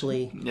he's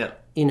actually,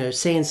 Yeah.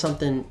 saying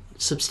something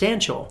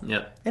substantial.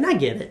 Yeah. And I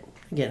get it.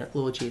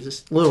 Little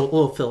Jesus,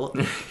 little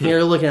Philip.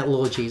 You're looking at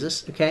little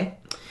Jesus, okay?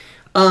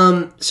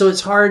 So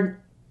it's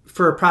hard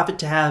for a prophet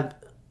to have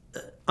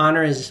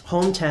honor in his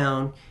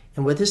hometown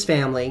and with his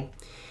family.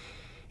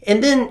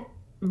 And then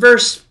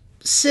verse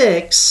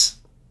 5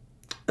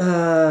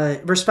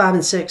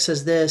 and 6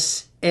 says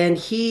this, and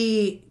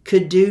he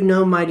could do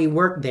no mighty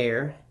work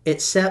there,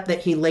 except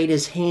that he laid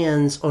his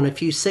hands on a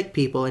few sick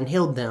people and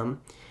healed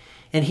them.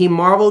 And he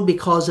marveled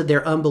because of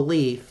their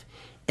unbelief,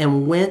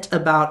 and went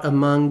about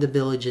among the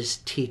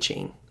villages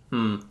teaching.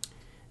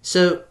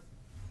 So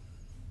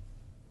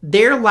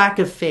their lack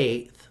of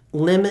faith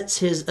limits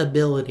his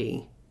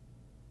ability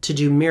to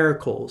do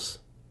miracles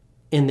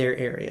in their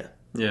area.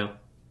 Yeah.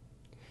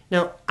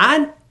 Now,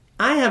 I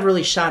have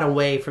really shied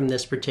away from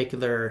this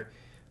particular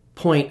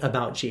point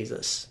about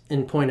Jesus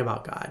and point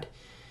about God.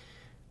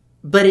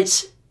 But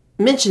it's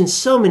mentioned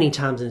so many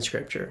times in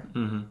Scripture.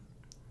 Mm-hmm.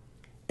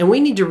 And we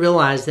need to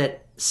realize that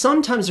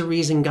sometimes the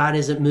reason God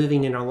isn't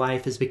moving in our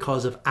life is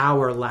because of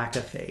our lack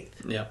of faith.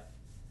 Yeah.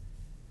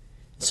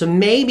 So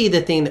maybe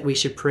the thing that we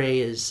should pray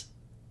is,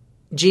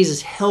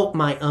 Jesus, help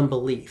my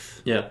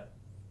unbelief. Yeah.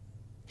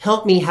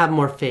 Help me have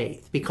more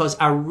faith, because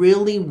I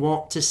really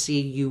want to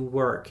see you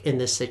work in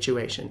this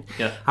situation.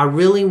 Yeah. I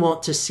really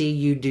want to see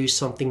you do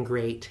something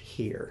great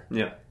here.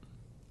 Yeah.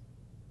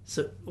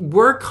 So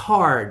work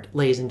hard,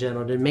 ladies and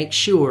gentlemen, to make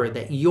sure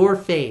that your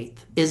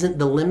faith isn't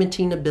the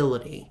limiting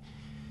ability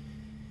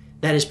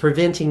that is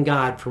preventing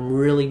God from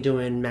really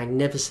doing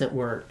magnificent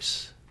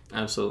works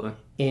Absolutely.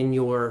 in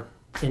your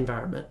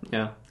environment.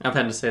 Yeah. I've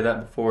had to say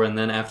that before, and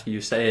then after you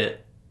say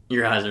it,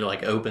 your eyes are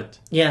like opened.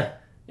 Yeah.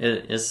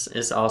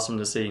 It's awesome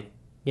to see.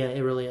 Yeah,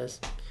 it really is.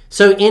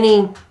 So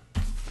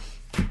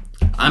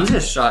I'm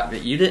just shocked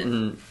that you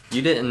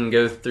didn't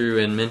go through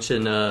and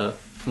mention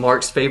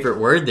Mark's favorite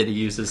word that he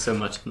uses so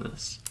much in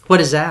this. What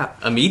is that?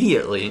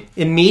 Immediately.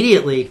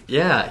 Immediately.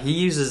 Yeah, he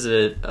uses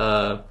it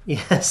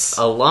Yes.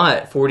 a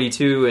lot.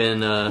 42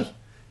 and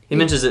he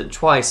mentions it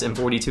twice in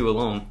 42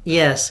 alone.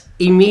 Yes,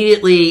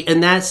 immediately,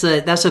 and that's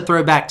a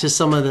throwback to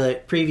some of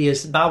the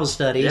previous Bible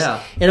studies.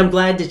 Yeah. And I'm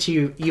glad that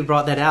you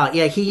brought that out.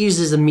 Yeah, he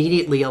uses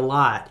immediately a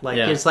lot. Like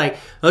Yeah. it's like,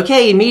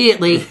 okay,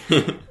 immediately.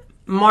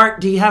 Mark,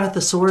 do you have a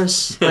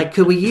thesaurus? Like,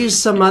 could we use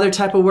some other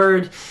type of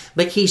word?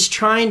 But he's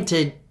trying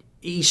to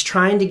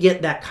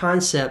get that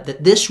concept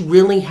that this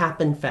really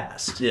happened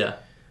fast. Yeah.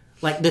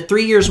 Like the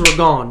 3 years were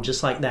gone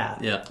just like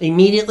that. Yeah.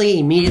 Immediately.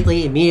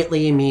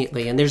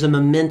 And there's a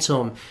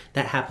momentum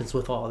that happens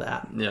with all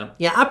that. Yeah.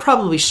 Yeah, I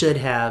probably should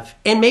have.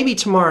 And maybe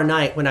tomorrow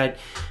night when I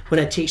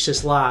teach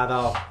this live,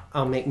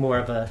 I'll make more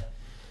of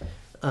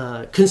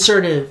a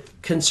conservative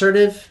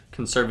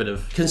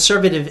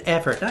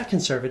effort. Not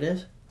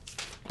conservative.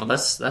 Well,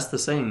 that's the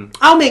same.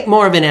 I'll make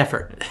more of an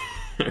effort.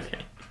 Okay.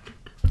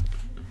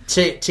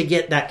 To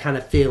get that kind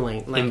of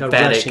feeling, like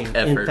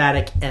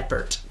emphatic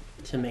effort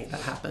to make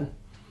that happen.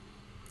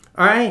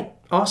 All right,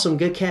 awesome,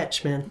 good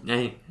catch, man.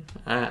 Hey,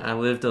 I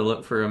live to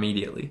look for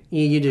immediately.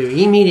 Yeah, you do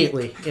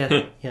immediately.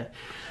 Yeah, yeah.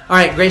 All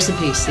right, grace and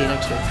peace. See you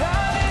next week.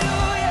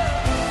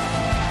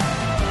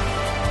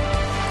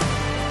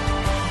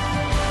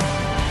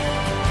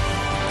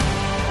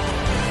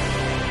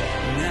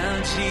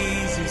 Now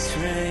Jesus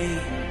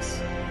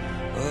reigns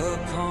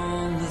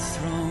upon the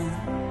throne.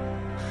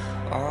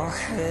 All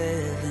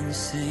heaven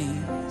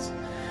sings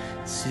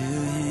to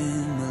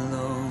him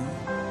alone.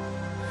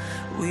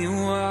 We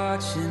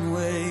watch and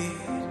wait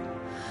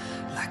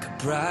like a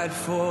bride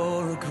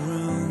for a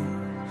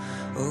groom.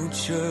 Oh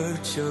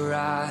church,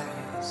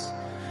 arise,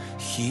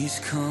 he's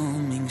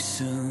coming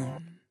soon.